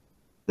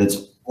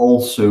that's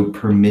also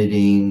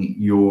permitting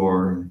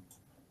your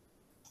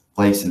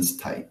license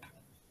type.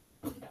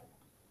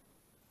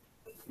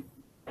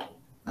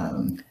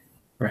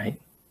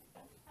 Right.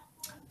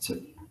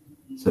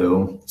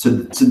 So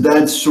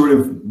that's sort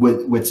of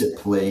what's at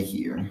play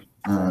here.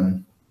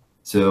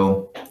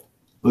 So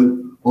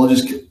I'll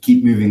just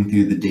keep moving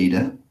through the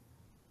data.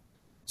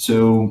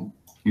 So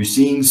you're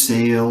seeing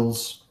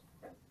sales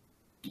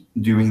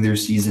doing their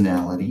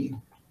seasonality.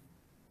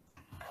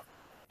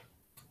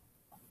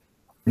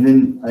 And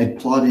then I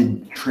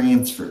plotted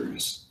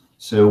transfers.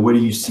 So what are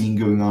you seeing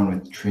going on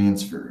with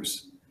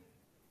transfers?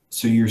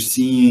 So you're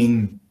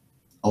seeing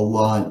a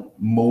lot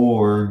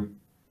more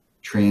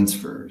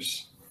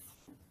transfers.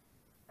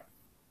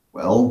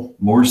 Well,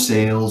 more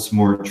sales,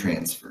 more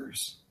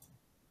transfers.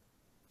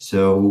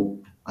 So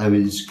I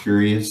was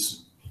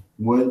curious,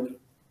 what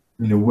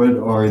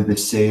are the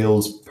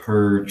sales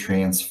per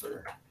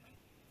transfer?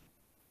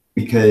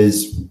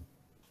 Because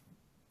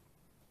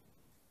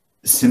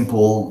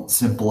simple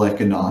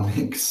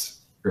economics,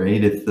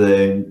 right? If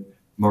the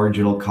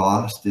marginal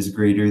cost is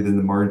greater than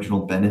the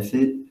marginal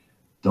benefit,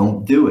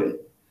 don't do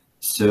it.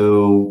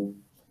 So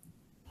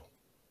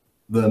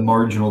the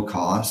marginal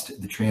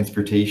cost, the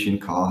transportation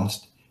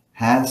cost,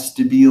 has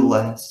to be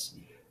less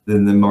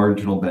than the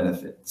marginal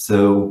benefit.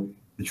 So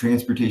the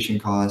transportation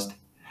cost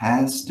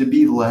has to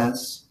be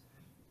less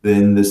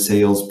than the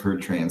sales per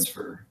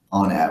transfer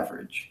on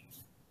average.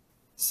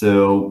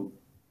 So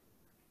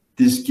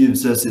this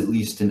gives us at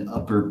least an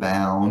upper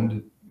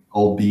bound,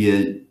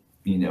 albeit,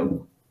 you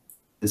know,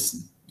 a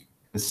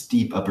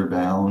steep upper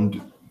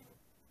bound.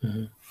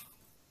 Mhm.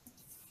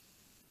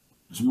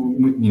 So,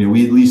 you know,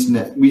 we at least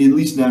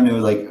now know,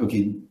 like,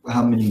 okay,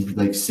 how many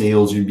like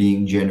sales are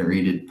being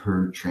generated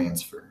per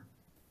transfer.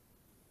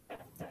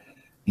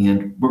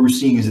 And what we're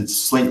seeing is it's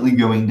slightly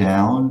going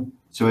down.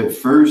 So at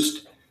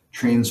first,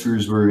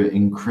 transfers were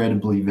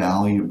incredibly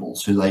valuable.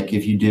 So like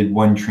if you did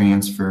one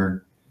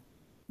transfer,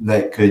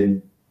 that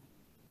could,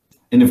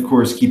 and of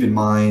course, keep in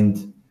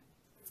mind,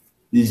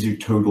 these are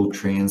total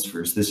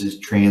transfers. This is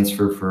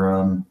transfer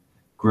from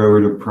grower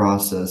to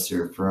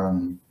processor,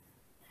 from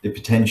a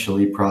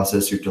potentially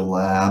processor to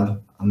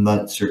lab. I'm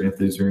not certain if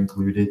those are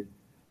included.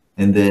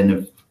 And then,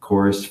 of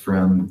course,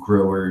 from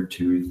grower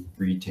to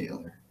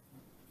retailer.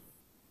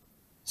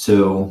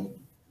 So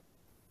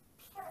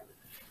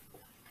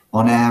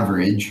on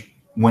average,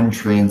 one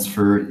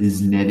transfer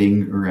is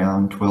netting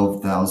around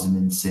 12,000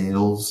 in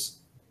sales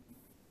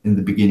in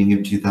the beginning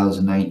of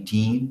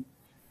 2019.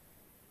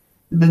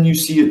 And then you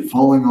see it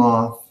falling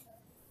off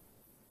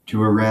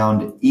to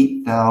around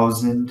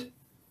 8,000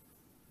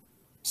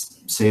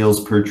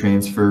 sales per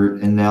transfer.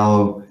 And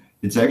now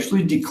it's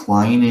actually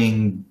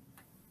declining,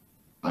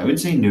 I would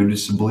say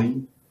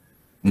noticeably.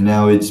 And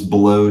now it's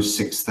below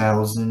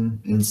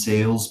 6,000 in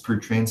sales per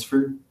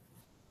transfer.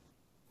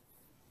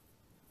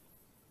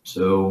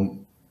 So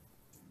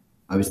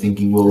I was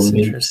thinking, well, That's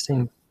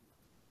interesting.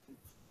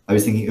 I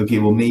was thinking, okay,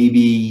 well,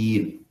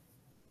 maybe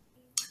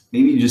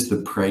just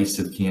the price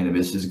of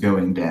cannabis is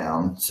going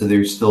down. So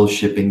they're still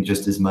shipping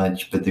just as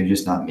much, but they're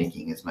just not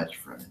making as much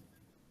from it.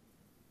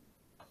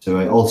 So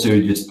I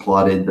also just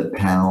plotted the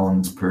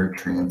pounds per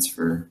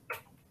transfer.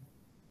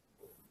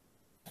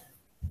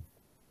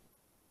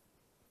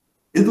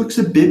 It looks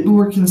a bit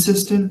more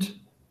consistent,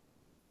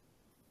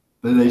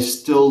 but I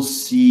still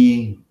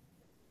see,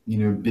 you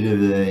know, a bit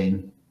of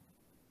a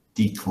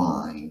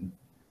decline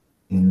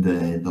in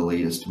the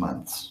latest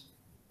months.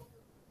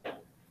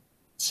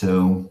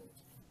 So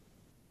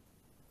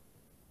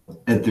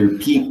at their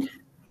peak,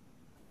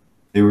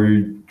 they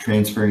were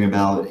transferring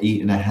about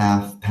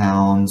 8.5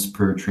 pounds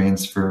per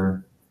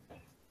transfer.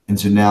 And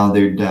so now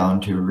they're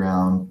down to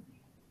around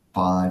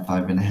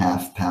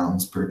 5.5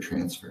 pounds per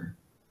transfer.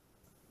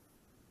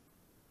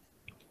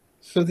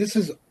 So this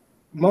is,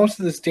 most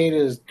of this data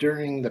is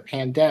during the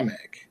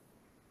pandemic,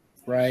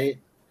 right?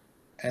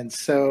 And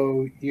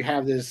so you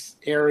have this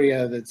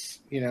area that's,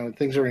 you know,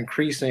 things are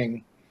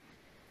increasing,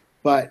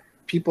 but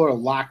people are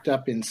locked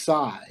up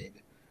inside.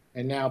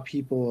 And now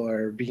people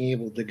are being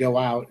able to go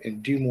out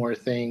and do more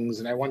things.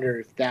 And I wonder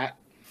if that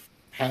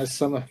has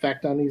some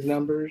effect on these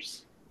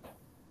numbers.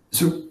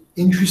 So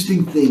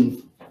interesting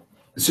thing.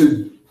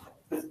 So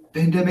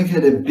pandemic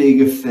had a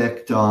big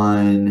effect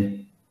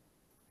on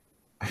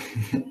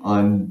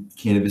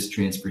cannabis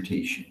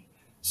transportation.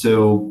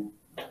 So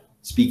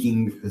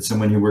speaking as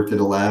someone who worked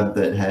at a lab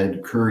that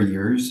had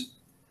couriers,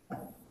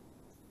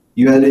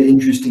 you had an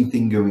interesting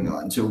thing going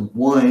on. So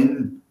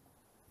one,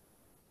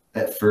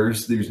 at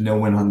first, there's no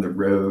one on the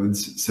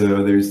roads,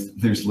 so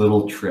there's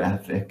little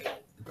traffic.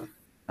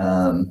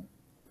 I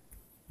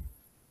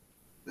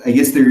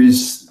guess there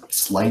is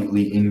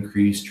slightly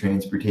increased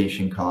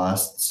transportation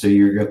costs. So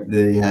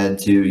they had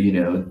to, you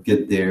know,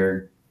 get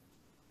their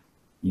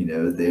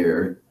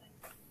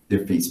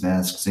face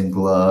masks and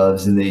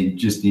gloves, and they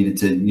just needed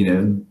to, you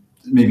know,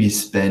 maybe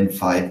spend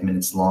 5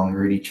 minutes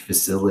longer at each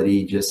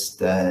facility, just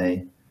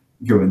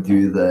going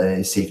through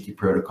the safety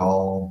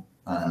protocol.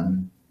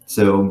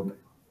 So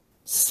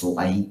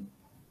slight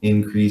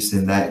increase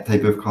in that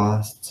type of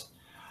costs.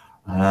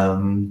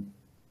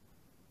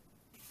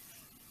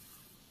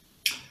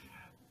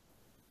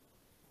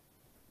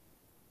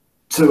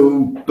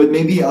 So, but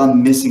maybe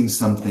I'm missing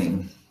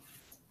something.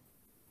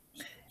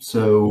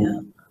 So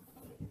Yeah.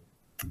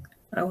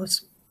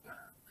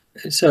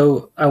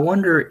 I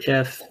wonder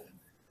if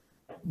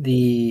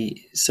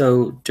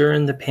so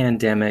during the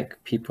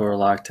pandemic, people are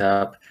locked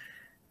up.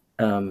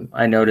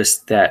 I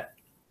noticed that,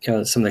 you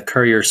know, some of the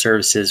courier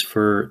services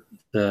for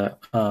the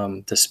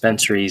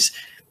dispensaries,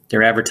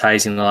 they're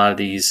advertising a lot of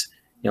these,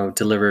 you know,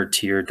 delivered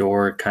to your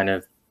door kind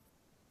of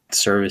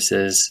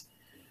services.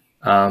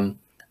 I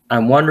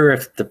wonder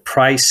if the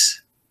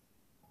price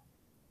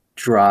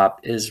drop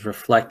is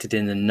reflected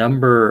in the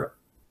number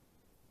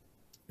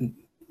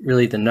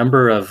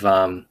of,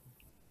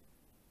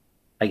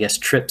 I guess,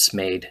 trips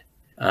made.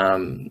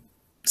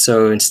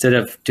 So instead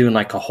of doing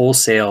like a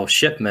wholesale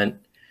shipment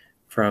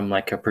from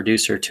like a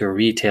producer to a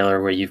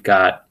retailer where you've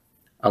got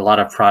a lot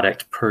of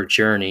product per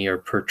journey or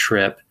per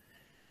trip,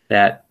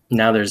 that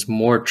now there's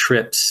more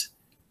trips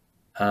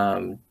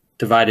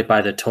divided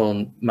by the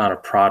total amount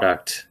of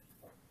product.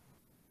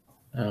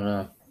 I don't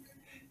know.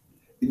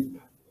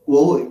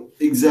 Well,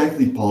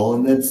 exactly, Paul,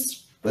 and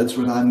that's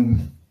what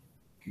I'm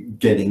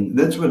getting.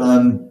 That's what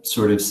I'm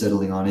sort of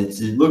settling on. It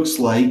looks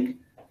like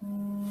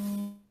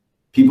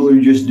people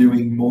are just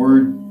doing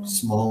more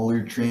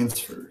smaller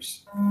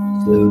transfers.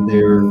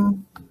 So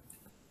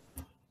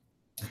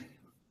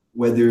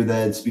whether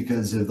that's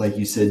because of, like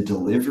you said,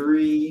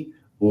 delivery,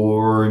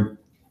 or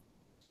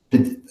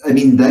I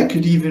mean, that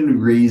could even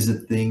raise a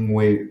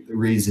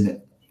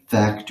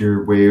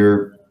factor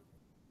where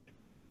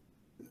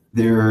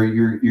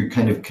you're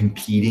kind of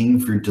competing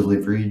for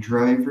delivery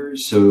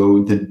drivers.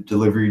 So the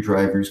delivery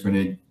driver is going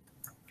to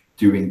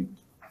doing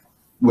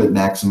what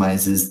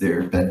maximizes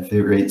their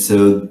benefit rate.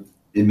 So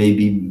it may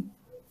be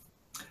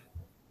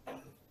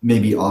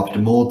maybe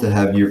optimal to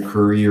have your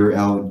courier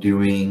out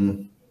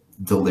doing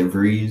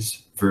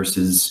deliveries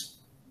versus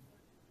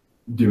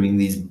doing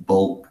these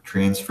bulk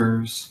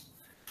transfers.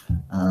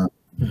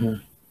 Mm-hmm.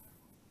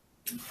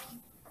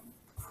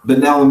 But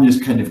now I'm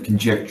just kind of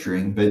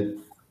conjecturing. But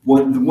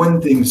the one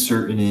thing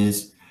certain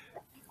is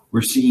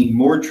we're seeing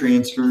more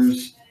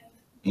transfers,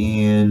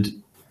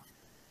 and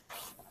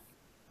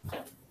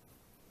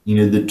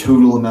the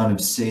total amount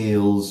of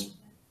sales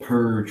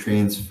per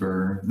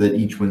transfer that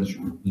each one's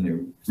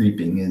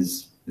reaping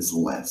is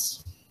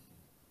less.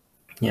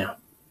 Yeah.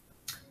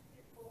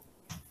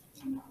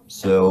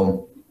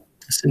 So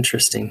that's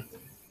interesting.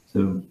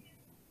 So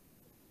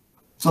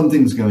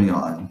something's going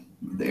on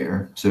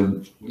there.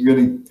 So we're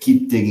going to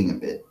keep digging a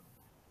bit.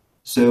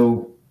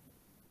 So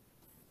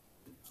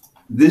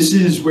this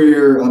is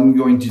where I'm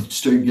going to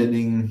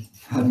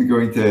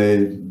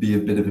be a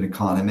bit of an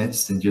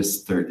economist and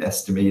just start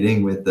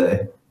estimating with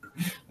a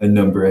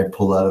number I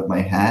pull out of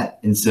my hat.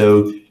 And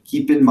so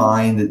keep in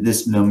mind that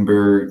this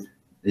number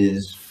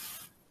is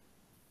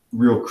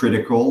real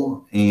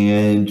critical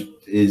and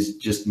is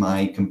just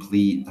my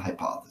complete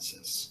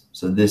hypothesis.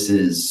 So this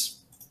is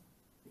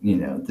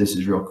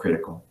real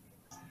critical.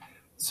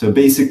 So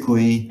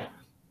basically,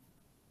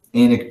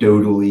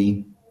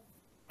 anecdotally,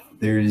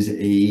 there's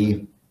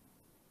a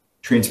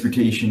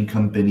transportation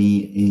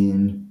company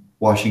in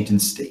Washington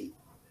State,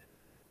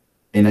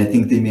 and I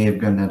think they may have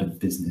gone out of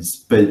business,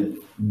 but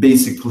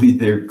basically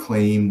their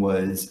claim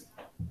was,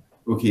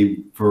 okay,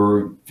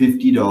 for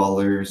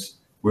 $50,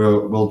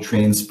 we'll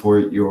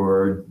transport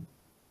your,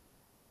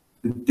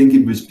 I think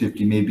it was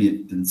 50, maybe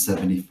it's been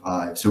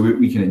 75. So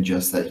we can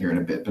adjust that here in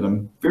a bit, but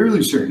I'm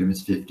fairly certain it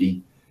was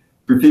 50.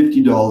 For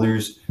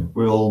 $50,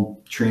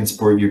 we'll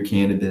transport your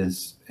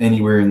cannabis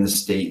anywhere in the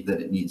state that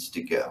it needs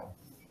to go.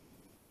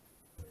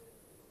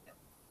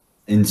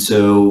 And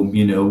so,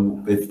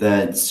 if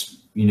that's,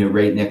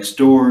 right next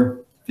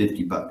door,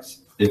 $50.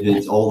 If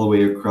it's all the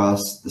way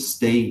across the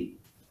state,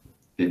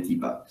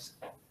 $50.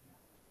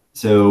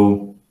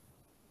 So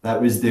that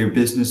was their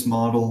business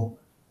model.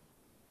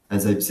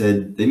 As I've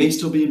said, they may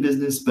still be in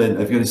business, but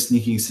I've got a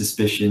sneaking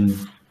suspicion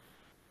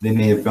they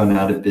may have gone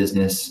out of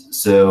business.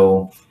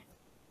 So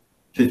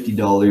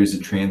 $50 a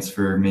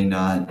transfer may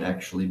not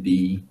actually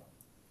be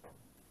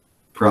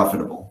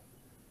profitable.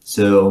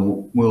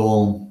 So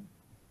we'll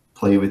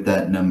play with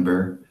that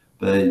number,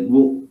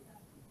 and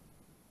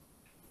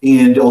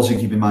also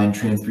keep in mind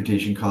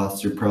transportation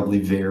costs are probably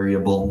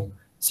variable.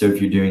 So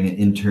if you're doing it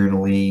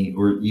internally,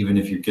 or even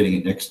if you're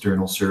getting an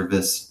external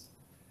service,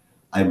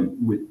 I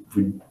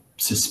would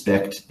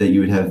suspect that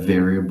you would have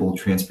variable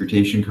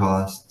transportation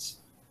costs.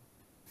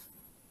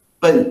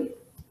 But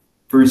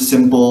for a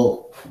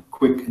simple,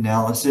 quick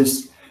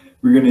analysis,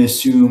 we're going to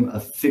assume a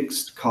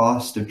fixed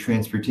cost of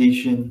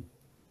transportation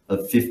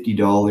of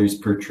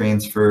 $50 per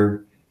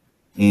transfer,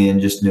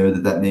 and just know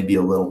that may be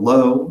a little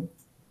low,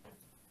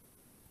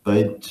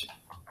 but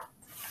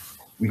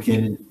we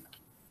can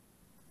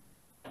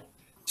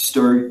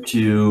start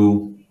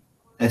to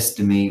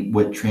estimate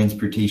what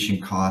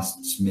transportation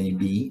costs may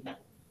be.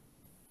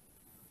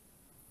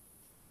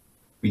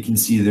 We can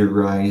see they're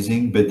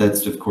rising, but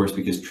that's of course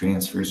because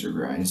transfers are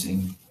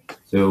rising.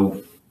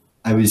 So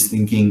I was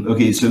thinking,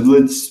 okay, so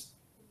let's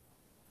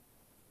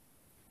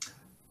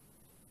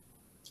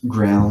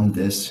ground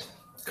this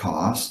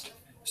cost.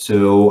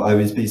 So I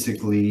was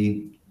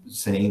basically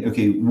saying,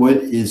 okay, what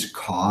is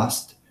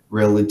cost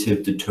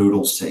relative to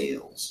total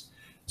sales?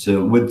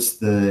 So what's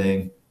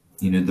the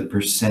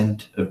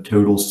percent of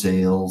total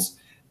sales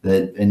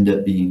that end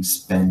up being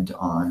spent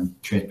on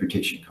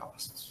transportation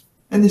costs?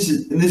 And this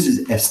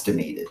is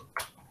estimated.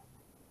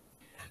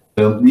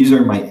 So these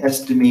are my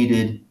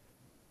estimated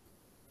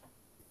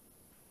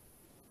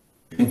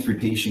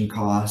transportation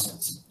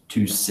costs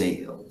to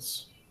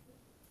sales.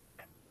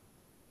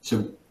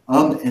 So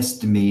I'm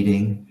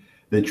estimating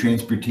that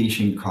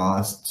transportation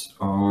costs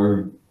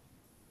are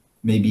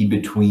maybe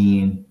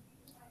between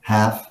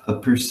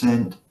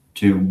 0.5%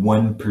 to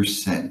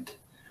 1%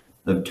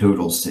 of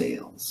total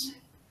sales,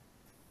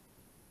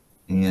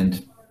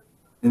 and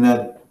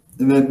that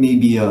may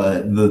be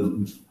a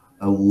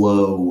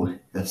low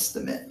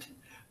estimate,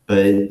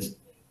 but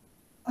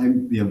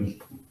I'm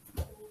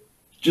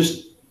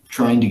just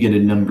trying to get a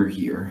number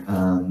here.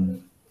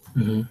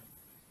 Mm-hmm.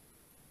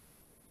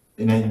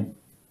 And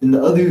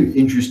the other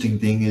interesting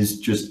thing is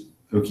just,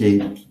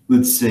 okay,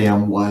 let's say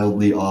I'm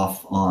wildly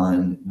off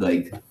on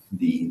like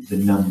the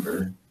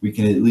number. We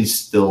can at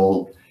least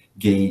still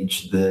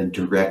gauge the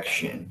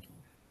direction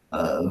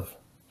of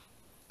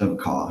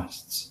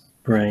costs.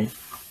 Right.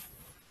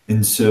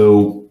 And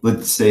so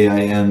let's say I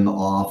am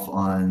off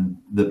on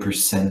the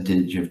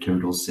percentage of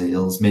total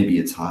sales, maybe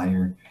it's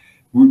higher.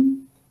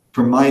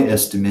 From my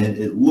estimate,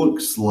 it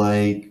looks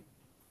like,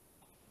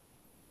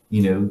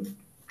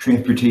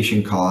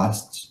 transportation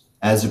costs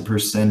as a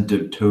percent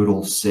of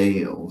total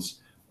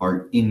sales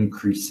are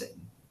increasing.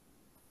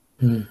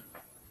 Hmm.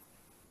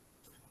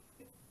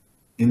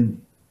 And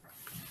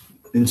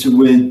so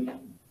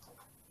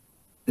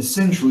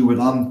essentially what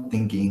I'm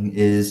thinking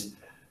is,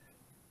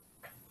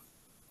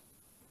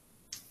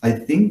 I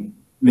think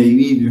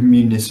maybe the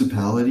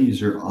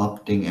municipalities are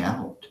opting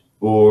out,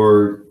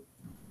 or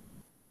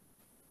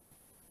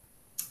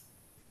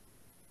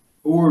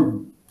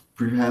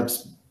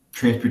perhaps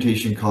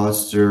transportation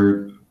costs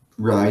are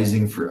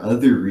rising for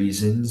other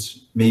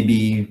reasons.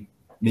 Maybe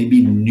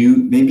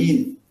new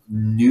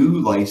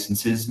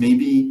licenses,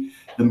 maybe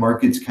the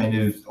market's kind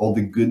of, all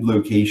the good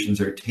locations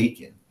are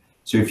taken.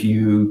 So if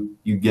you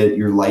get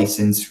your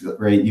license,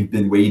 right, you've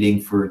been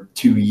waiting for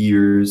 2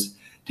 years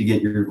to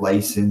get your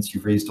license,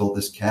 you've raised all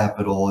this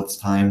capital, it's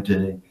time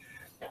to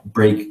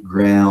break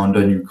ground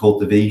on your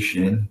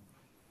cultivation.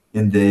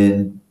 And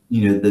then,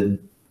 the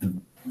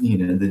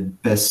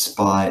best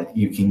spot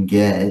you can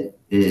get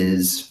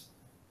is,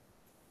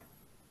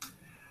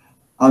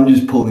 I'm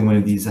just pulling one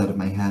of these out of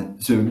my hat.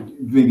 So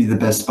maybe the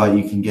best spot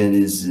you can get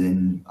is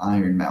in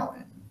Iron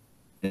Mountain.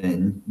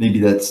 And maybe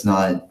that's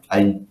not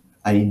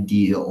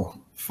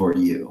ideal for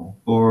you.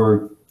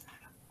 Or,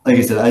 like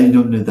I said, I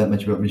don't know that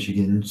much about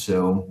Michigan.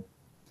 So,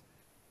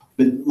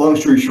 but long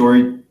story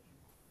short,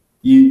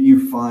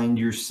 you find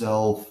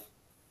yourself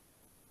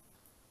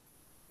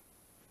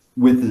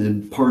with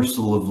a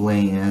parcel of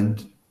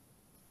land,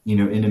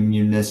 in a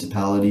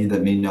municipality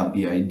that may not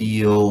be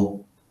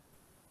ideal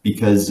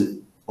because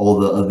all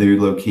the other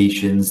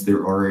locations,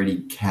 they're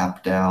already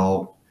capped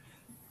out.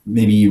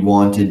 Maybe you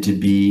wanted to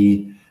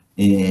be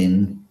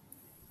in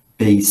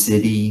Bay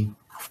City,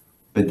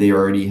 but they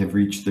already have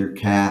reached their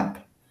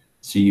cap.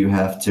 So you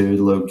have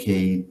to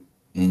locate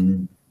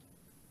in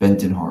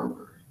Benton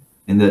Harbor.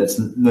 And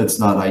that's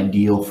not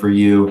ideal for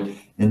you.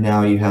 And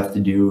now you have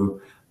to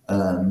do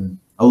a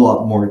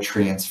lot more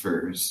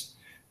transfers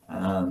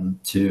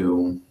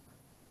to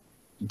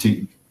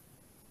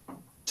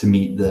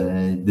meet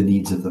the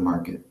needs of the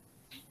market.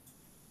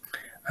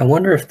 I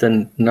wonder if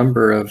the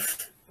number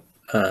of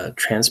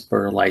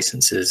transporter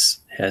licenses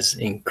has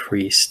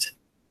increased.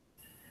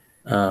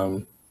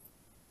 The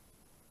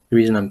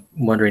reason I'm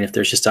wondering if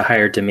there's just a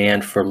higher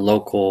demand for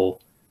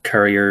local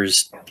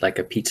couriers, like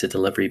a pizza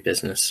delivery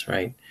business,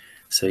 right?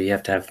 So you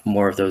have to have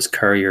more of those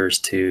couriers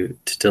to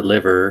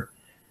deliver,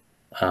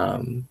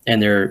 and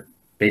they're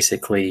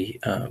basically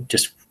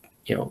just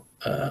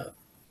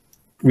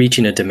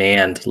reaching a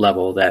demand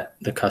level that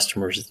the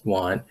customers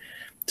want.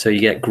 So you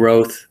get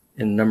growth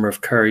in the number of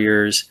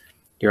couriers.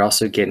 You're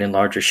also getting a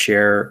larger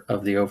share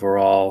of the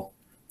overall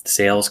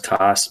sales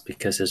cost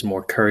because there's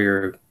more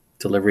courier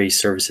delivery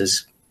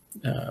services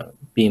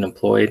being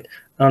employed.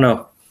 I don't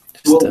know.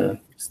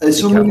 As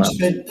someone who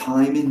spent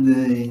time in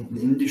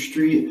the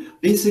industry,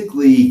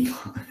 basically,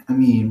 I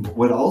mean,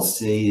 what I'll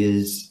say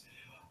is,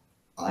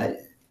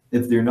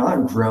 if they're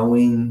not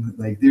growing,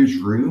 like, there's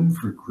room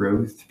for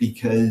growth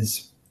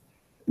because,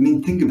 I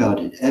mean, think about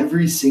it.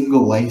 Every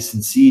single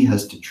licensee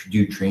has to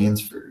do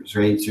transfers,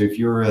 right? So if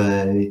you're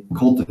a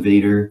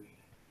cultivator,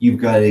 you've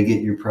got to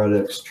get your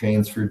products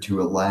transferred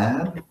to a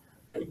lab,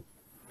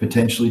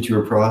 potentially to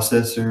a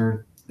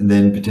processor, and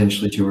then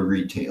potentially to a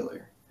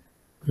retailer.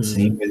 Mm-hmm.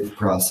 Same with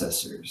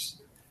processors.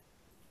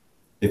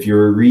 If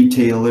you're a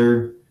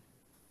retailer,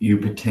 you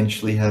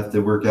potentially have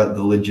to work out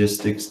the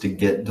logistics to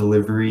get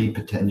delivery.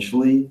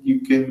 Potentially,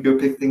 you can go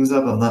pick things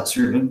up. I'm not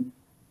certain.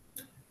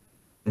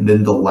 And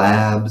then the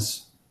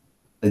labs,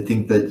 I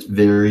think that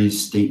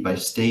varies state by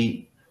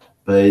state,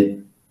 but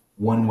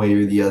one way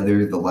or the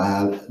other,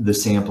 the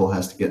sample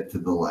has to get to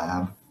the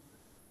lab.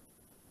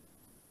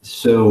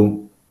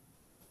 So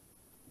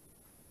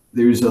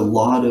there's a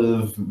lot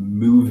of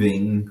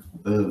moving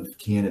of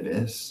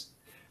cannabis,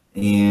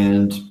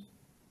 and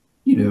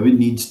it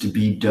needs to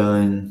be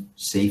done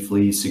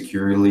safely,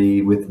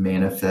 securely, with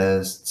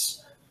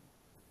manifests.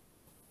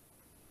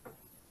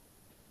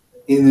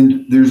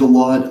 And there's a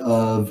lot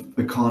of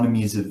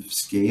economies of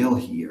scale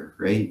here,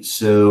 right?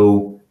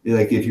 So,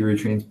 like, if you're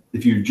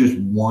just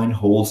one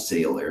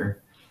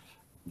wholesaler,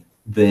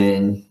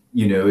 then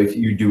if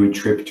you do a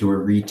trip to a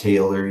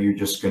retailer, you're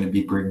just going to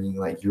be bringing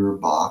like your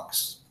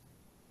box.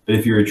 But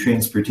if you're a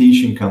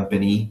transportation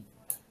company,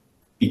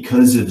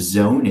 because of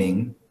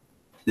zoning,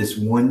 this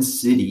one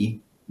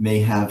city may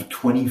have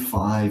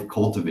 25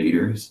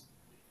 cultivators.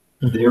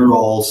 Mm-hmm. They're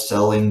all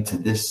selling to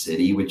this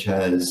city, which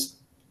has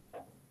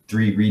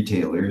 3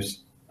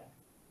 retailers.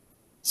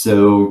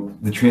 So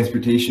the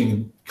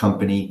transportation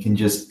company can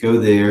just go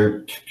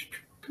there,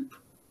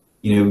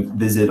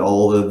 visit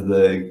all of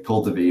the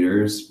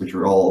cultivators, which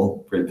are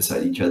all right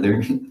beside each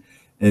other,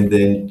 and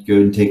then go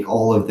and take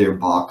all of their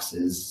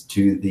boxes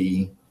to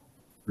the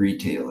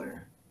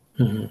retailer.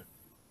 Mm-hmm.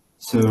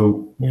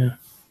 So, yeah.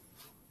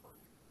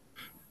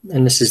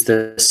 And this is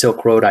the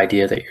Silk Road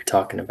idea that you're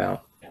talking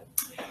about.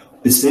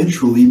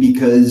 essentially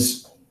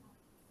because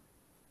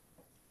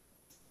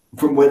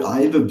from what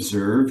I've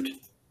observed,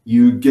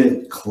 you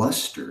get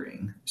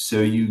clustering.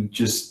 So you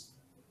just,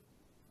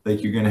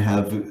 like, you're going to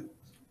have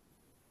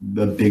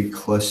a big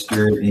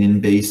cluster in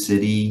Bay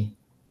City.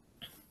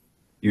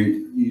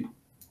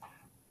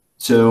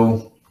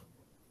 So,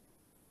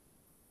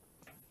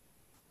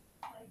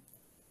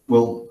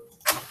 well,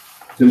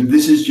 so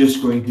this is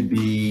just going to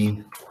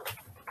be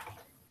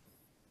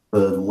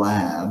the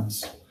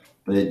labs,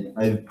 but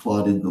I've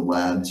plotted the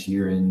labs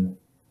here in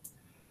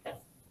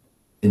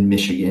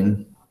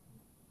Michigan.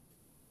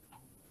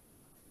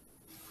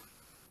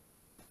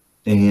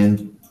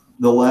 And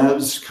the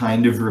labs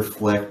kind of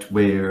reflect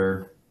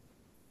where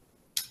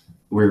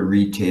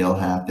retail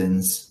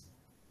happens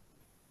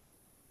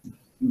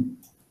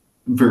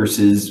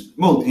versus,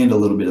 well, and a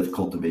little bit of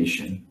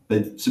cultivation.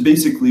 But so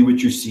basically what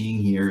you're seeing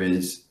here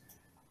is,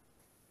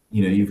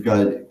 you've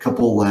got a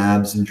couple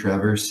labs in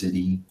Traverse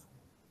City,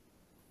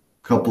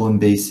 a couple in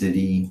Bay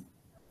City,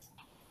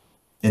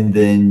 and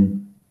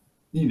then,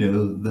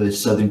 the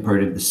southern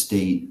part of the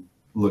state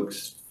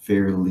looks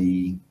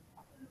fairly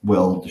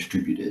well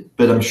distributed.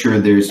 But I'm sure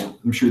there's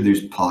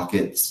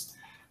pockets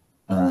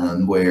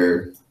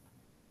where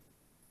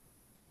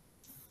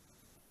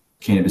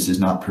cannabis is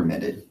not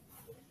permitted.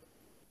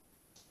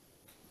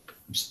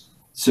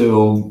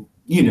 So,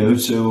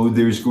 so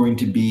there's going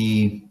to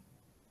be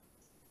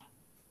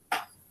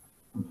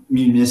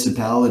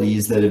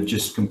municipalities that have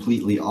just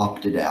completely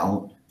opted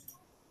out.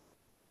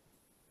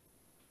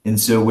 And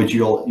so what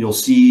you'll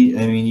see,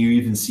 I mean, you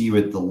even see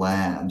with the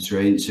labs,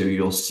 right? So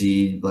you'll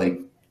see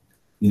like,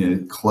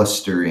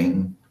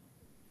 clustering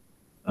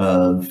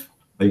of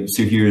like,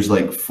 so here's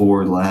like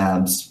 4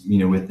 labs,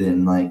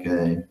 within like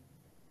a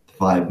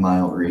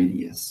 5-mile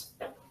radius.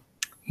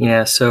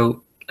 Yeah.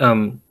 So,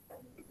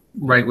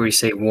 right where you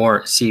say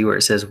Warren, see where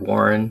it says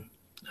Warren.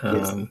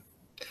 Yes. All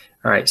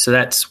right. So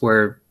that's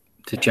where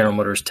the General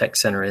Motors Tech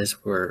Center is,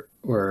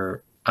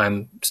 where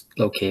I'm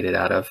located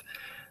out of.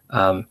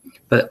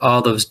 But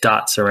all those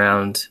dots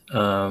around,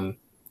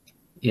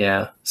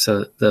 yeah.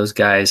 So those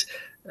guys,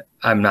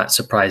 I'm not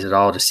surprised at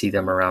all to see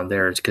them around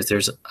there,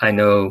 because I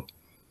know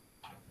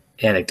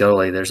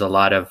anecdotally, there's a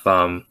lot of,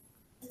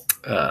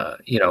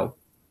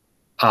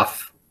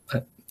 off,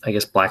 I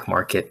guess, black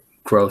market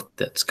growth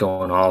that's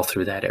going all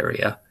through that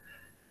area.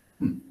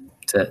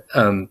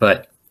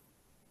 But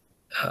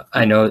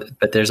I know,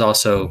 but there's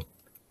also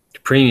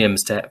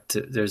premiums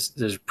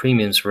there's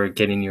premiums for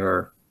getting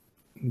your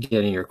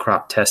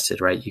crop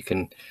tested, right? You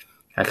can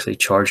actually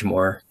charge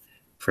more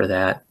for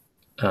that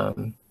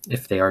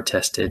if they are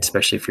tested,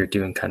 especially if you're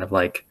doing kind of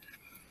like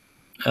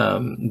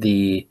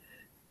the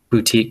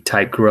boutique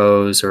type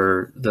grows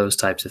or those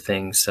types of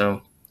things.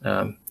 So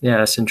yeah,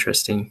 that's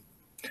interesting.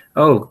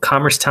 Oh,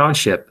 Commerce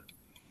Township.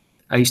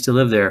 I used to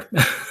live there.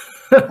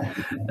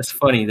 That's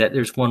funny that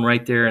there's one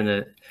right there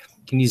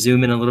can you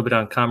zoom in a little bit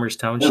on Commerce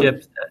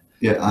Township? Oh,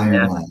 yeah,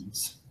 Iron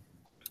Labs.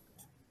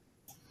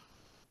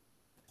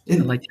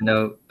 I'd like to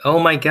know. Oh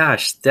my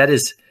gosh, that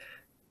is,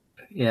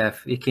 yeah,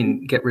 if you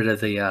can get rid of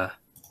the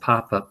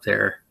pop-up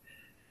there.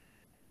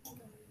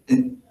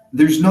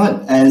 There's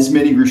not as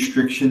many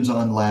restrictions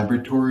on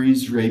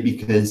laboratories, right?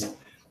 Because,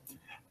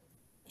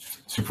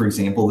 so for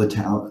example,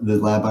 the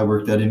lab I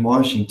worked at in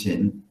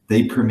Washington,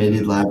 they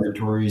permitted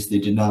laboratories. They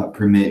did not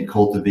permit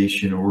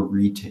cultivation or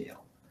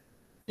retail.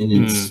 And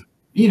it's,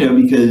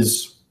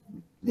 because,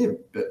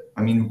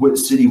 I mean, what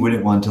city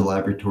wouldn't want a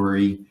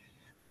laboratory?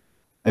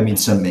 I mean,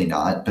 some may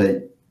not,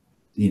 but,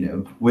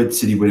 what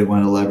city wouldn't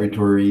want a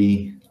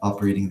laboratory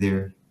operating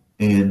there?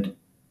 And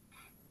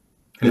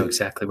I know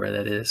exactly where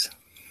that is.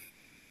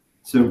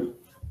 So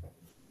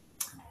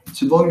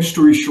long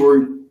story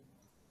short,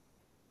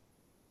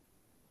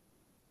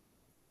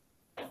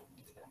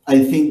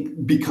 I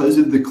think because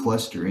of the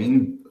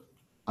clustering,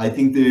 I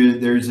think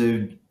there's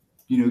a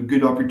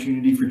good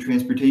opportunity for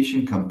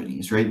transportation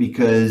companies, right?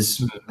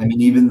 Because I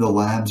mean, even the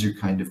labs are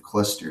kind of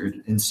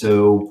clustered, and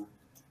so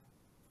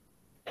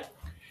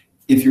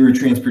if you're a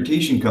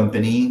transportation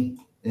company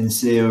and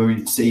say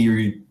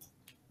you're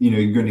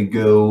going to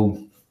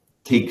go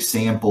take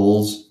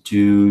samples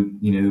to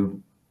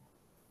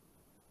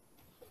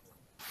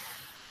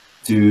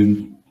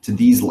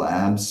these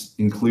labs,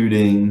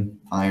 including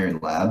Iron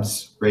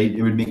Labs, right?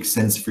 It would make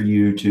sense for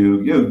you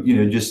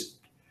to just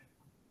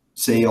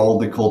say all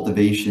the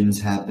cultivation's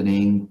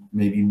happening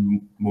maybe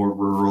more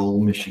rural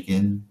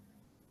Michigan.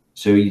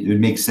 So it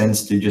would make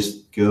sense to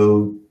just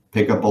go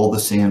pick up all the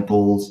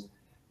samples,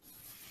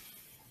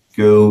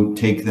 go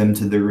take them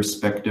to their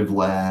respective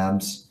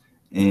labs,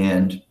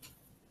 and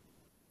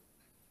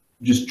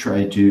just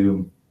try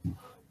to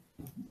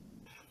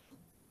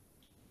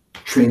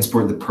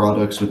transport the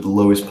products with the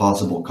lowest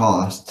possible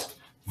costs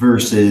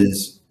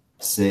versus,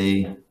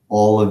 say,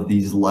 all of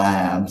these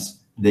labs,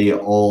 they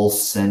all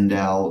send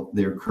out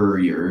their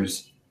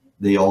couriers.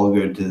 They all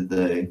go to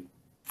the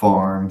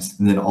farms,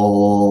 and then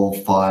all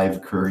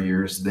 5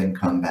 couriers then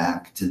come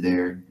back to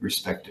their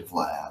respective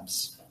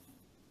labs.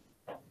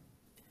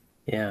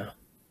 Yeah,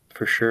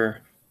 for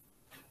sure.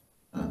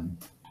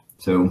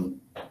 So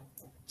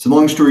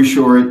long story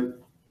short,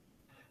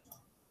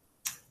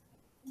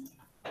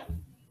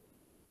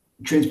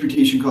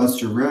 transportation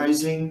costs are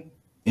rising.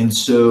 And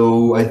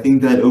so I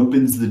think that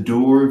opens the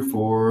door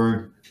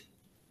for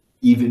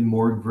even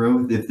more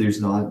growth if there's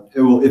not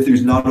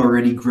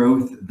already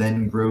growth,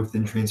 then growth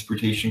in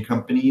transportation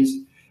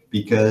companies,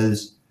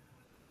 because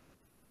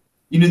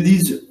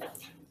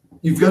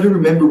you've got to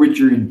remember what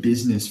you're in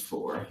business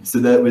for. So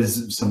that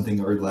was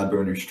something our lab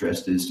owner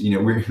stressed is,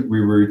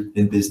 we were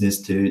in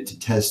business to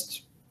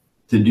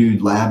do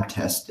lab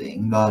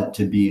testing, not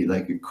to be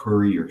like a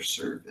courier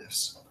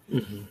service.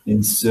 Mm-hmm.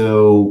 And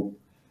so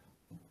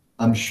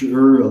I'm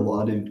sure a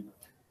lot of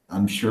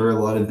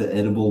the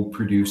edible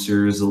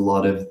producers, a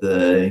lot of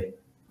the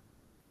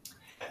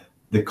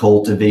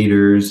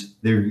cultivators,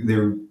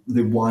 they're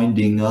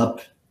winding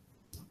up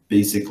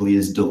basically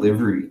as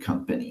delivery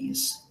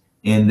companies,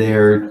 and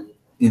they're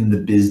in the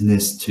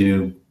business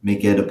to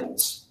make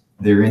edibles.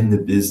 They're in the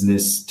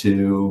business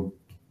to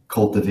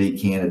cultivate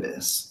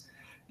cannabis.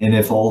 And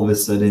if all of a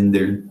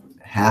sudden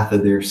half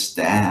of their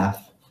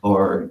staff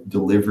are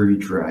delivery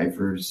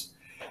drivers,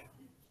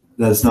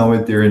 that's not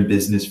what they're in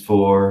business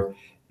for.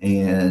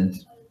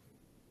 And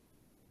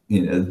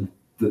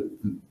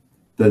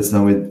that's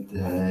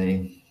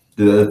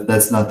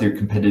not their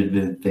competitive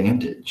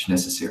advantage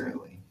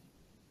necessarily.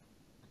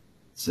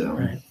 So,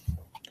 right.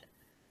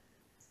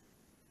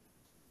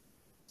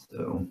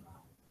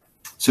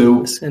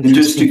 So and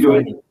just to go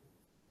ahead,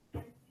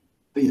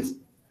 yes,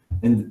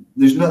 and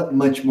there's not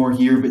much more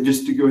here, but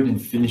just to go ahead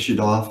and finish it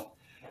off,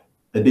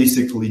 I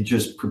basically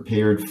just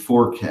prepared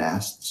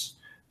forecasts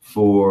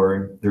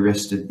for the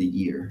rest of the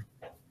year.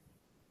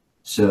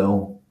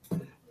 So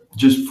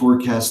just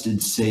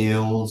forecasted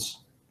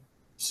sales.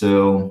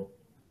 So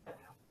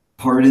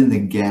pardon the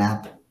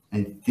gap.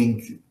 I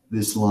think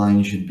this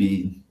line should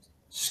be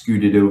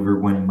scooted over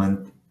 1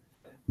 month.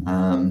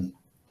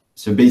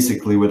 So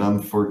basically what I'm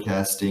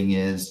forecasting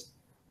is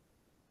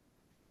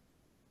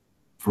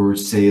for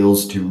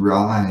sales to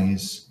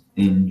rise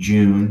in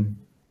June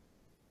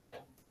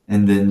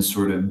and then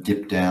sort of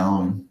dip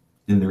down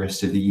in the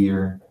rest of the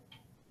year.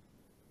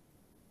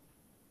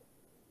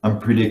 I'm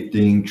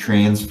predicting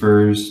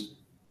transfers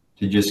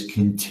to just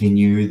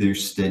continue their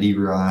steady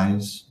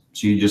rise.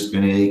 So you're just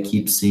going to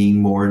keep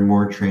seeing more and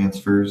more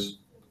transfers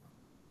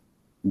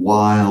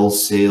while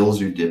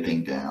sales are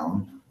dipping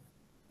down.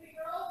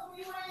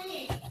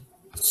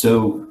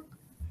 So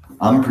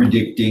I'm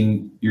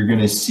predicting you're going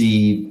to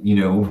see,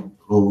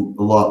 a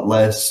lot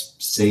less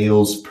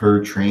sales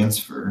per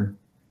transfer.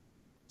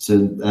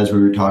 So as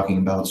we were talking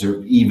about, sort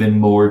of even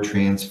more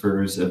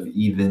transfers of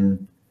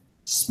even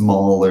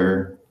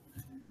smaller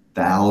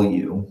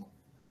value.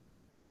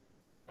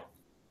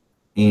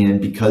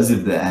 And because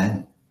of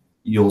that,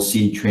 you'll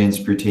see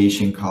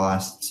transportation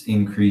costs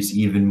increase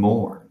even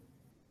more.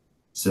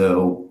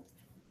 So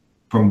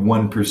from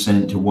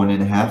 1% to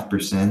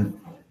 1.5%.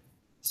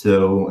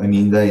 So,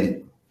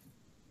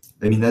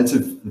 that's a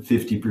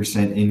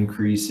 50%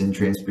 increase in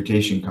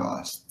transportation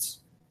costs.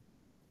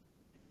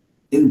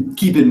 And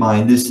keep in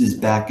mind, this is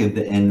back of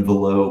the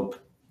envelope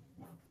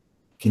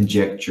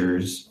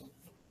conjectures.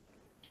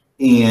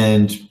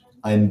 And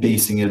I'm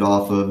basing it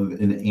off of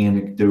an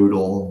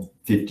anecdotal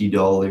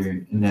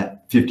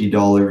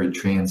 $50 a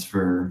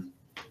transfer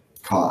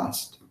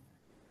cost.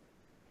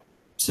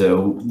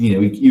 So,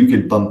 you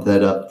could bump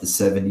that up to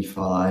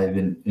 75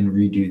 and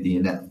redo the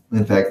analysis.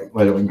 In fact,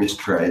 why don't we just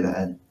try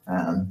that?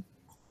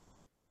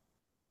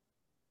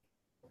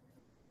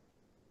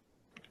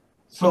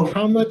 So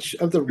how much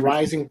of the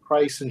rising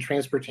price in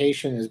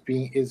transportation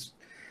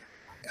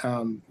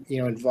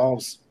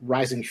involves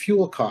rising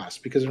fuel costs?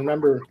 Because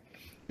remember,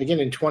 again,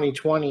 in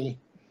 2020,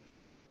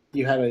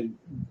 you had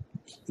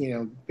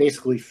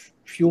basically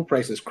fuel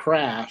prices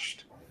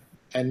crashed,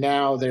 and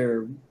now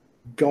they're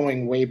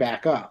going way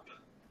back up.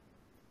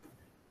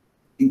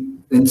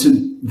 And so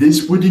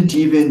this wouldn't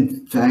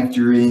even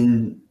factor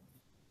in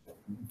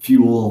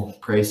fuel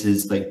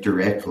prices like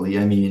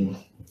directly.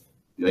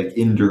 Like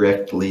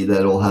indirectly,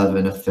 that'll have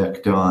an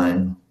effect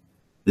on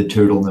the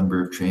total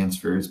number of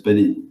transfers, but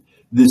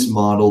this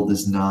model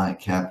does not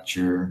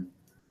capture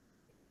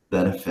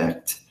that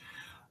effect.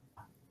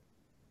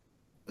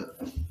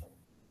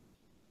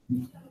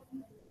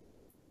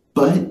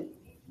 But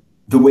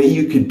the way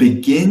you could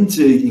begin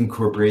to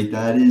incorporate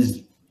that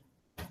is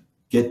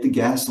get the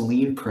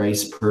gasoline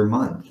price per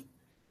month.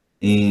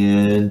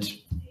 And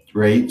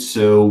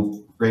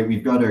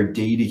we've got our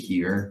data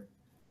here.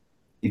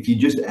 If you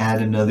just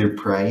add another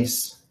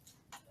price,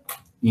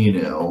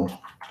 so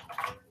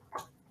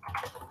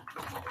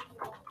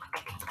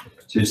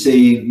say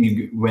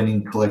you went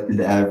and collected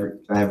the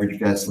average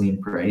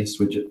gasoline price,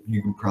 which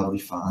you can probably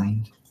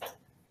find.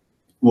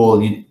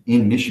 Well,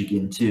 in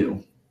Michigan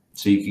too,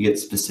 so you could get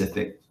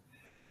specific.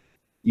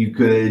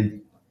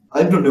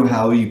 I don't know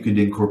how you could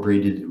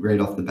incorporate it right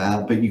off the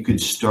bat, but you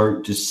could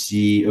start to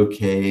see,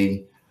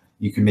 okay,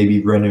 you can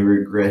maybe run a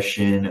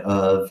regression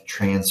of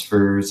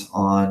transfers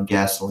on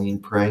gasoline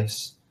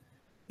price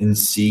and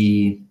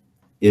see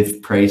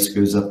if price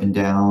goes up and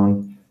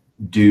down,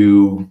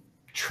 do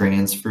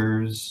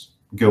transfers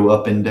go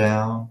up and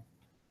down.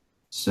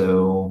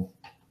 So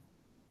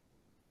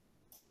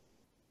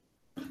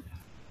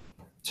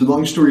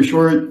long story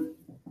short,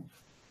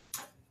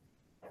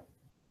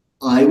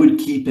 I would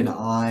keep an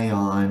eye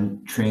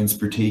on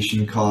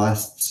transportation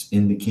costs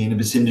in the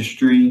cannabis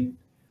industry,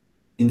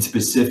 in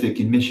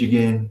specific in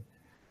Michigan.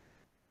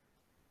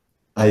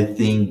 I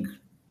think,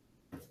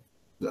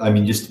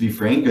 just to be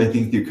frank, I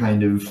think they're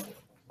kind of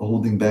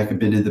holding back a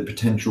bit of the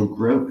potential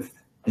growth.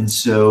 And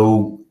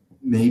so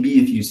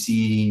maybe if you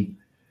see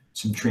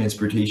some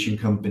transportation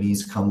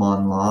companies come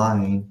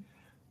online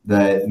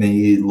that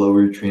may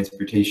lower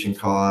transportation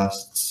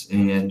costs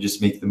and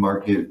just make the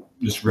market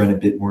just run a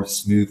bit more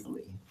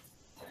smoothly.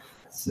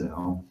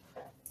 So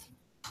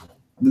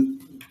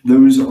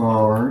those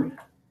are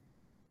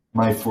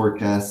my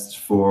forecasts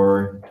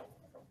for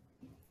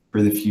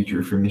the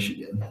future for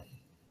Michigan.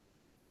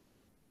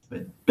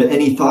 But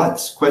any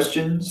thoughts,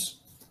 questions,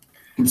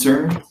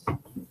 concerns?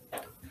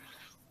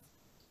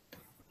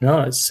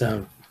 No, it's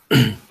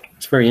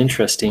it's very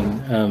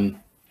interesting.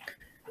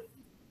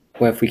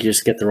 Well, if we could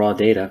just get the raw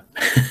data,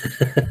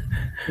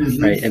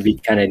 right? It'd be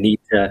kind of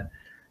neat to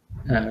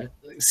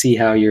see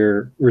how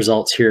your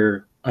results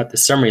here at the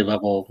summary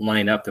level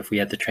line up if we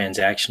had the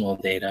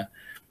transactional data.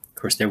 Of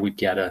course, there we'd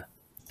get to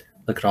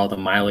look at all the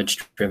mileage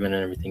driven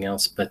and everything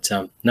else. But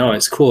no,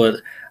 it's cool.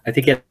 I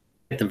think at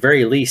the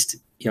very least,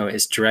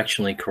 it's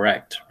directionally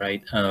correct,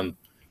 right?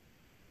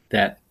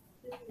 That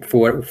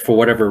for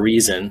whatever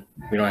reason,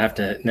 we don't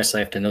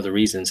necessarily have to know the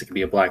reasons. It could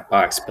be a black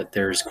box, but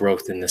there's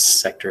growth in this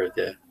sector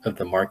of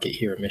the market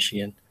here in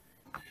Michigan.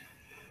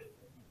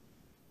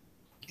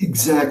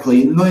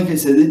 Exactly. And like I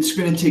said, it's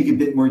going to take a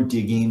bit more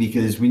digging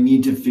because we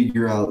need to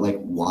figure out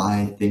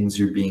why things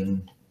are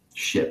being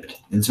shipped.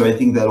 And so I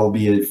think that'll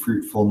be a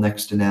fruitful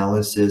next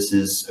analysis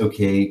is,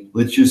 okay,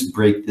 let's just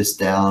break this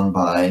down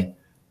by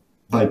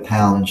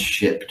pounds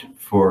shipped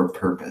for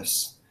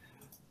purpose.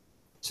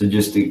 So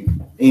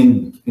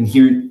and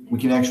here we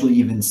can actually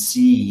even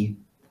see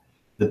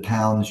the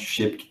pounds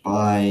shipped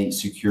by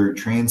secure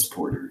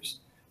transporters.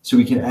 So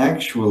we can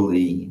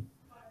actually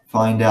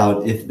find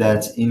out if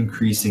that's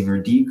increasing or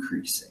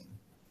decreasing.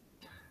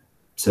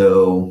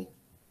 So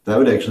that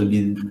would actually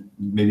be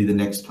maybe the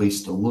next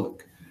place to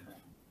look.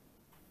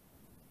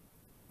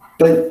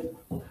 But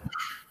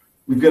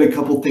we've got a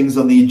couple things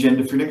on the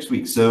agenda for next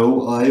week.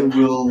 So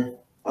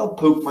I'll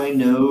poke my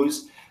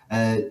nose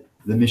at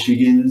the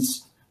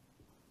Michigan's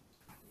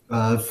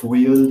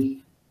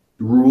FOIA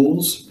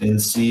rules and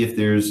see if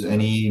there's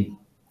any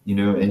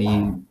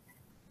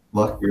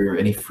luck or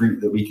any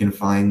fruit that we can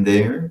find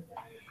there.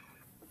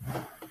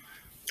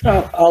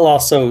 I'll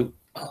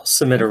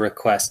submit a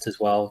request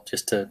as well,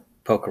 just to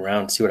poke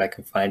around, see what I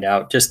can find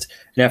out. Just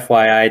an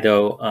FYI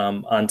though,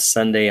 on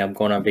Sunday I'm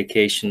going on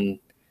vacation.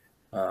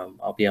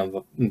 I'll be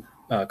on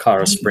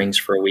Colorado Springs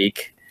for a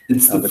week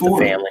with the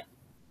family.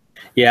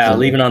 Yeah,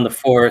 leaving on the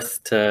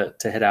 4th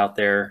to head out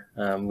there.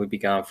 We'll be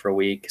gone for a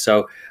week.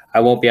 So I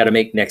won't be able to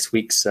make next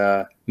week's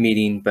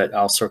meeting, but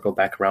I'll circle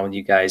back around with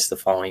you guys the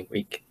following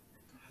week.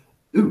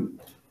 Ooh.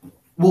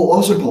 Well,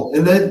 also, Paul,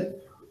 and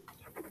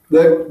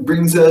that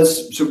brings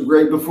us, so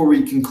right before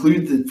we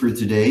conclude for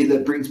today,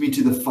 that brings me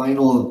to the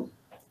final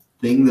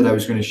thing that I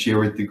was going to share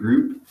with the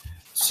group.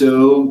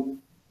 So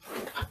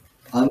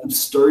I'm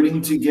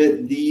starting to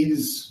get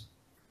these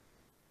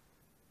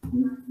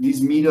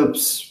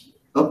meetups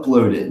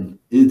uploaded.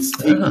 It's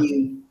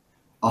taking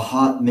a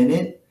hot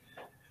minute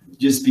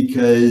just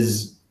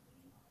because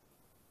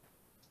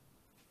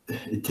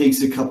it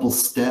takes a couple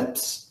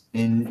steps,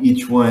 and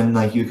each one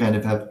you kind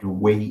of have to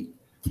wait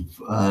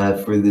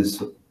for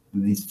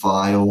these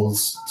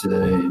files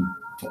to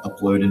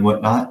upload and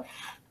whatnot.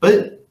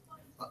 But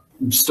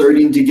I'm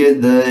starting to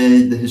get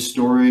the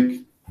historic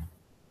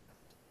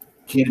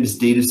cannabis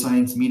data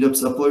science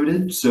meetups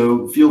uploaded,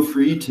 so feel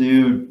free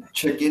to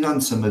check in on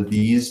some of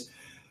these.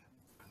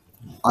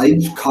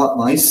 I've caught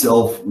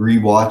myself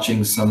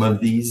rewatching some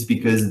of these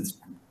because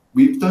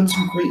we've done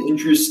some quite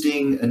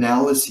interesting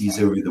analyses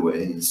over the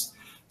ways.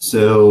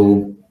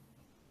 So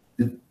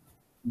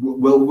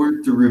well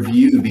worth the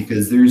review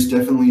because there's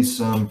definitely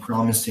some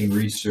promising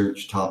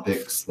research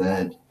topics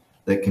that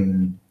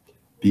can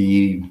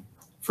be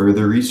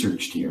further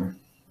researched here.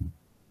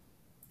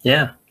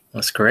 Yeah,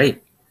 that's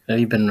great.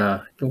 You've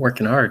been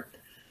working hard.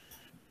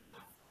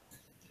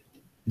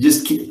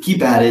 Just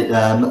keep at it.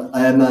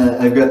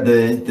 I've got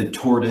the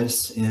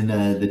tortoise in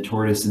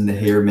the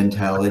hare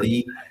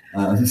mentality.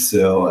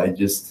 So I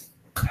just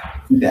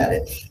keep at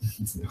it.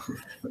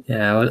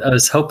 Yeah, I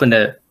was hoping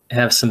to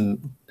have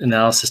some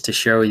analysis to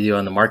share with you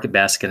on the market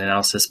basket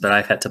analysis, but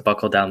I've had to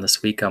buckle down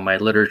this week on my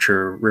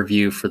literature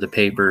review for the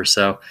paper.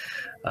 So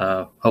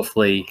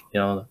hopefully,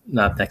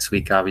 not next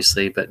week,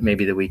 obviously, but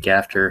maybe the week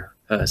after.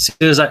 As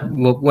soon as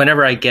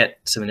whenever I get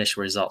some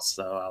initial results,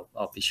 though,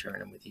 I'll be sharing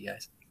them with you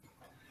guys.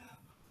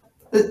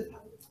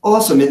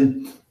 Awesome.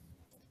 And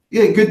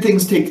yeah, good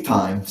things take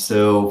time.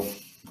 So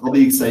I'll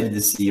be excited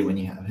to see it when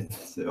you have it.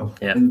 So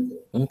yeah.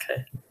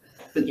 Okay.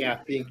 Yeah,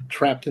 being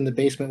trapped in the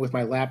basement with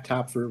my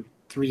laptop for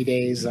 3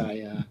 days,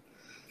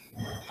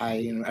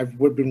 I've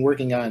been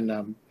working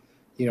on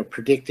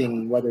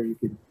predicting whether you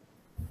could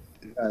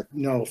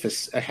know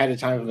if ahead of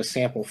time if a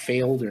sample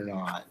failed or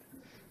not.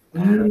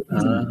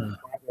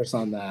 Progress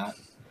on that.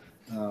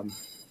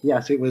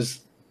 Yes, it was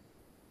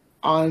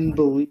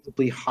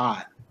unbelievably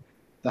hot.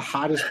 The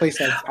hottest place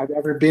I've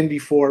ever been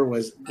before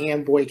was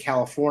Amboy,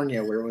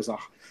 California, where it was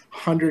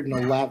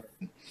 111.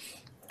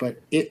 But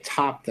it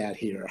topped that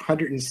here,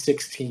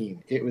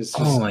 116. It was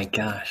just, oh my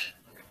gosh.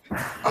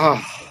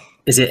 Oh.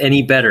 Is it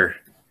any better?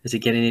 Is it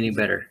getting any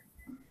better?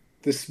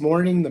 This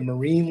morning, the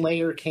marine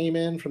layer came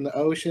in from the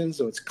ocean,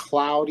 so it's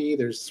cloudy.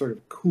 There's sort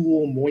of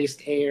cool,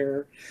 moist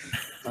air.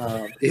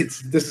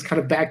 This is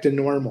kind of back to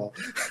normal.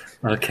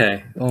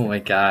 Okay. Oh my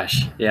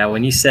gosh. Yeah.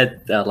 When you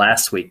said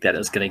last week that it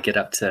was going to get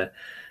up to,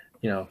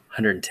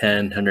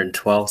 110,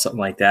 112, something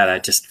like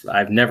that,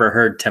 I've never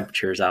heard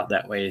temperatures out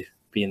that way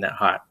being that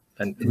hot.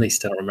 And at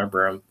least I don't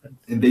remember them.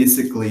 And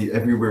basically,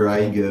 everywhere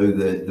I go,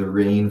 the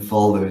rain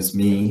follows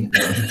me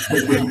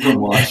from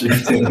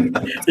Washington.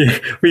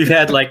 We've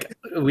had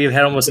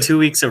almost 2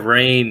 weeks of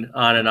rain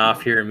on and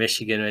off here in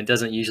Michigan, and it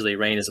doesn't usually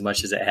rain as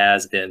much as it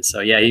has been. So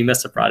yeah, you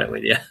must have brought it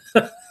with you.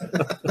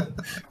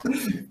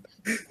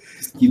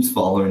 Just keeps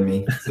following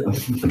me. So.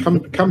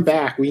 Come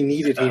back. We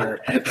need it here.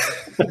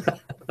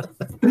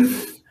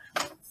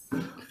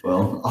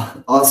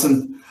 Well,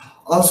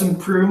 awesome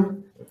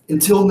crew.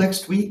 Until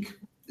next week.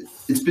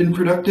 It's been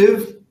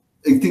productive.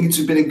 I think it's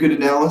been a good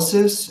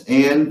analysis,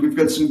 and we've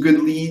got some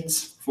good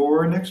leads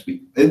for next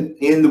week and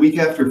the week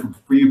after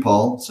for you,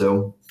 Paul.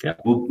 So yeah,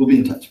 we'll be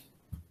in touch.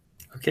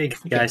 Okay,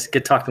 guys,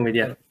 good talking with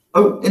you.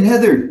 Oh, and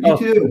Heather, you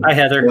too. Hi,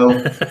 Heather. So,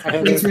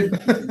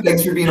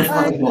 thanks for being a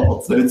part of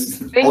Paul. So it's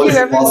Thank always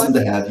you, awesome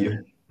to have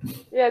you.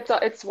 Yeah,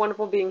 it's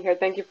wonderful being here.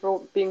 Thank you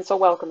for being so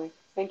welcoming.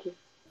 Thank you.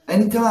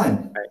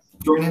 Anytime. Right.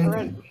 Join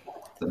anything.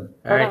 All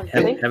right.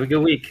 Have a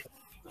good week.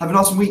 Have an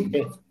awesome week.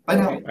 Bye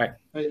now. All right.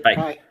 Bye. Bye.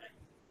 Bye.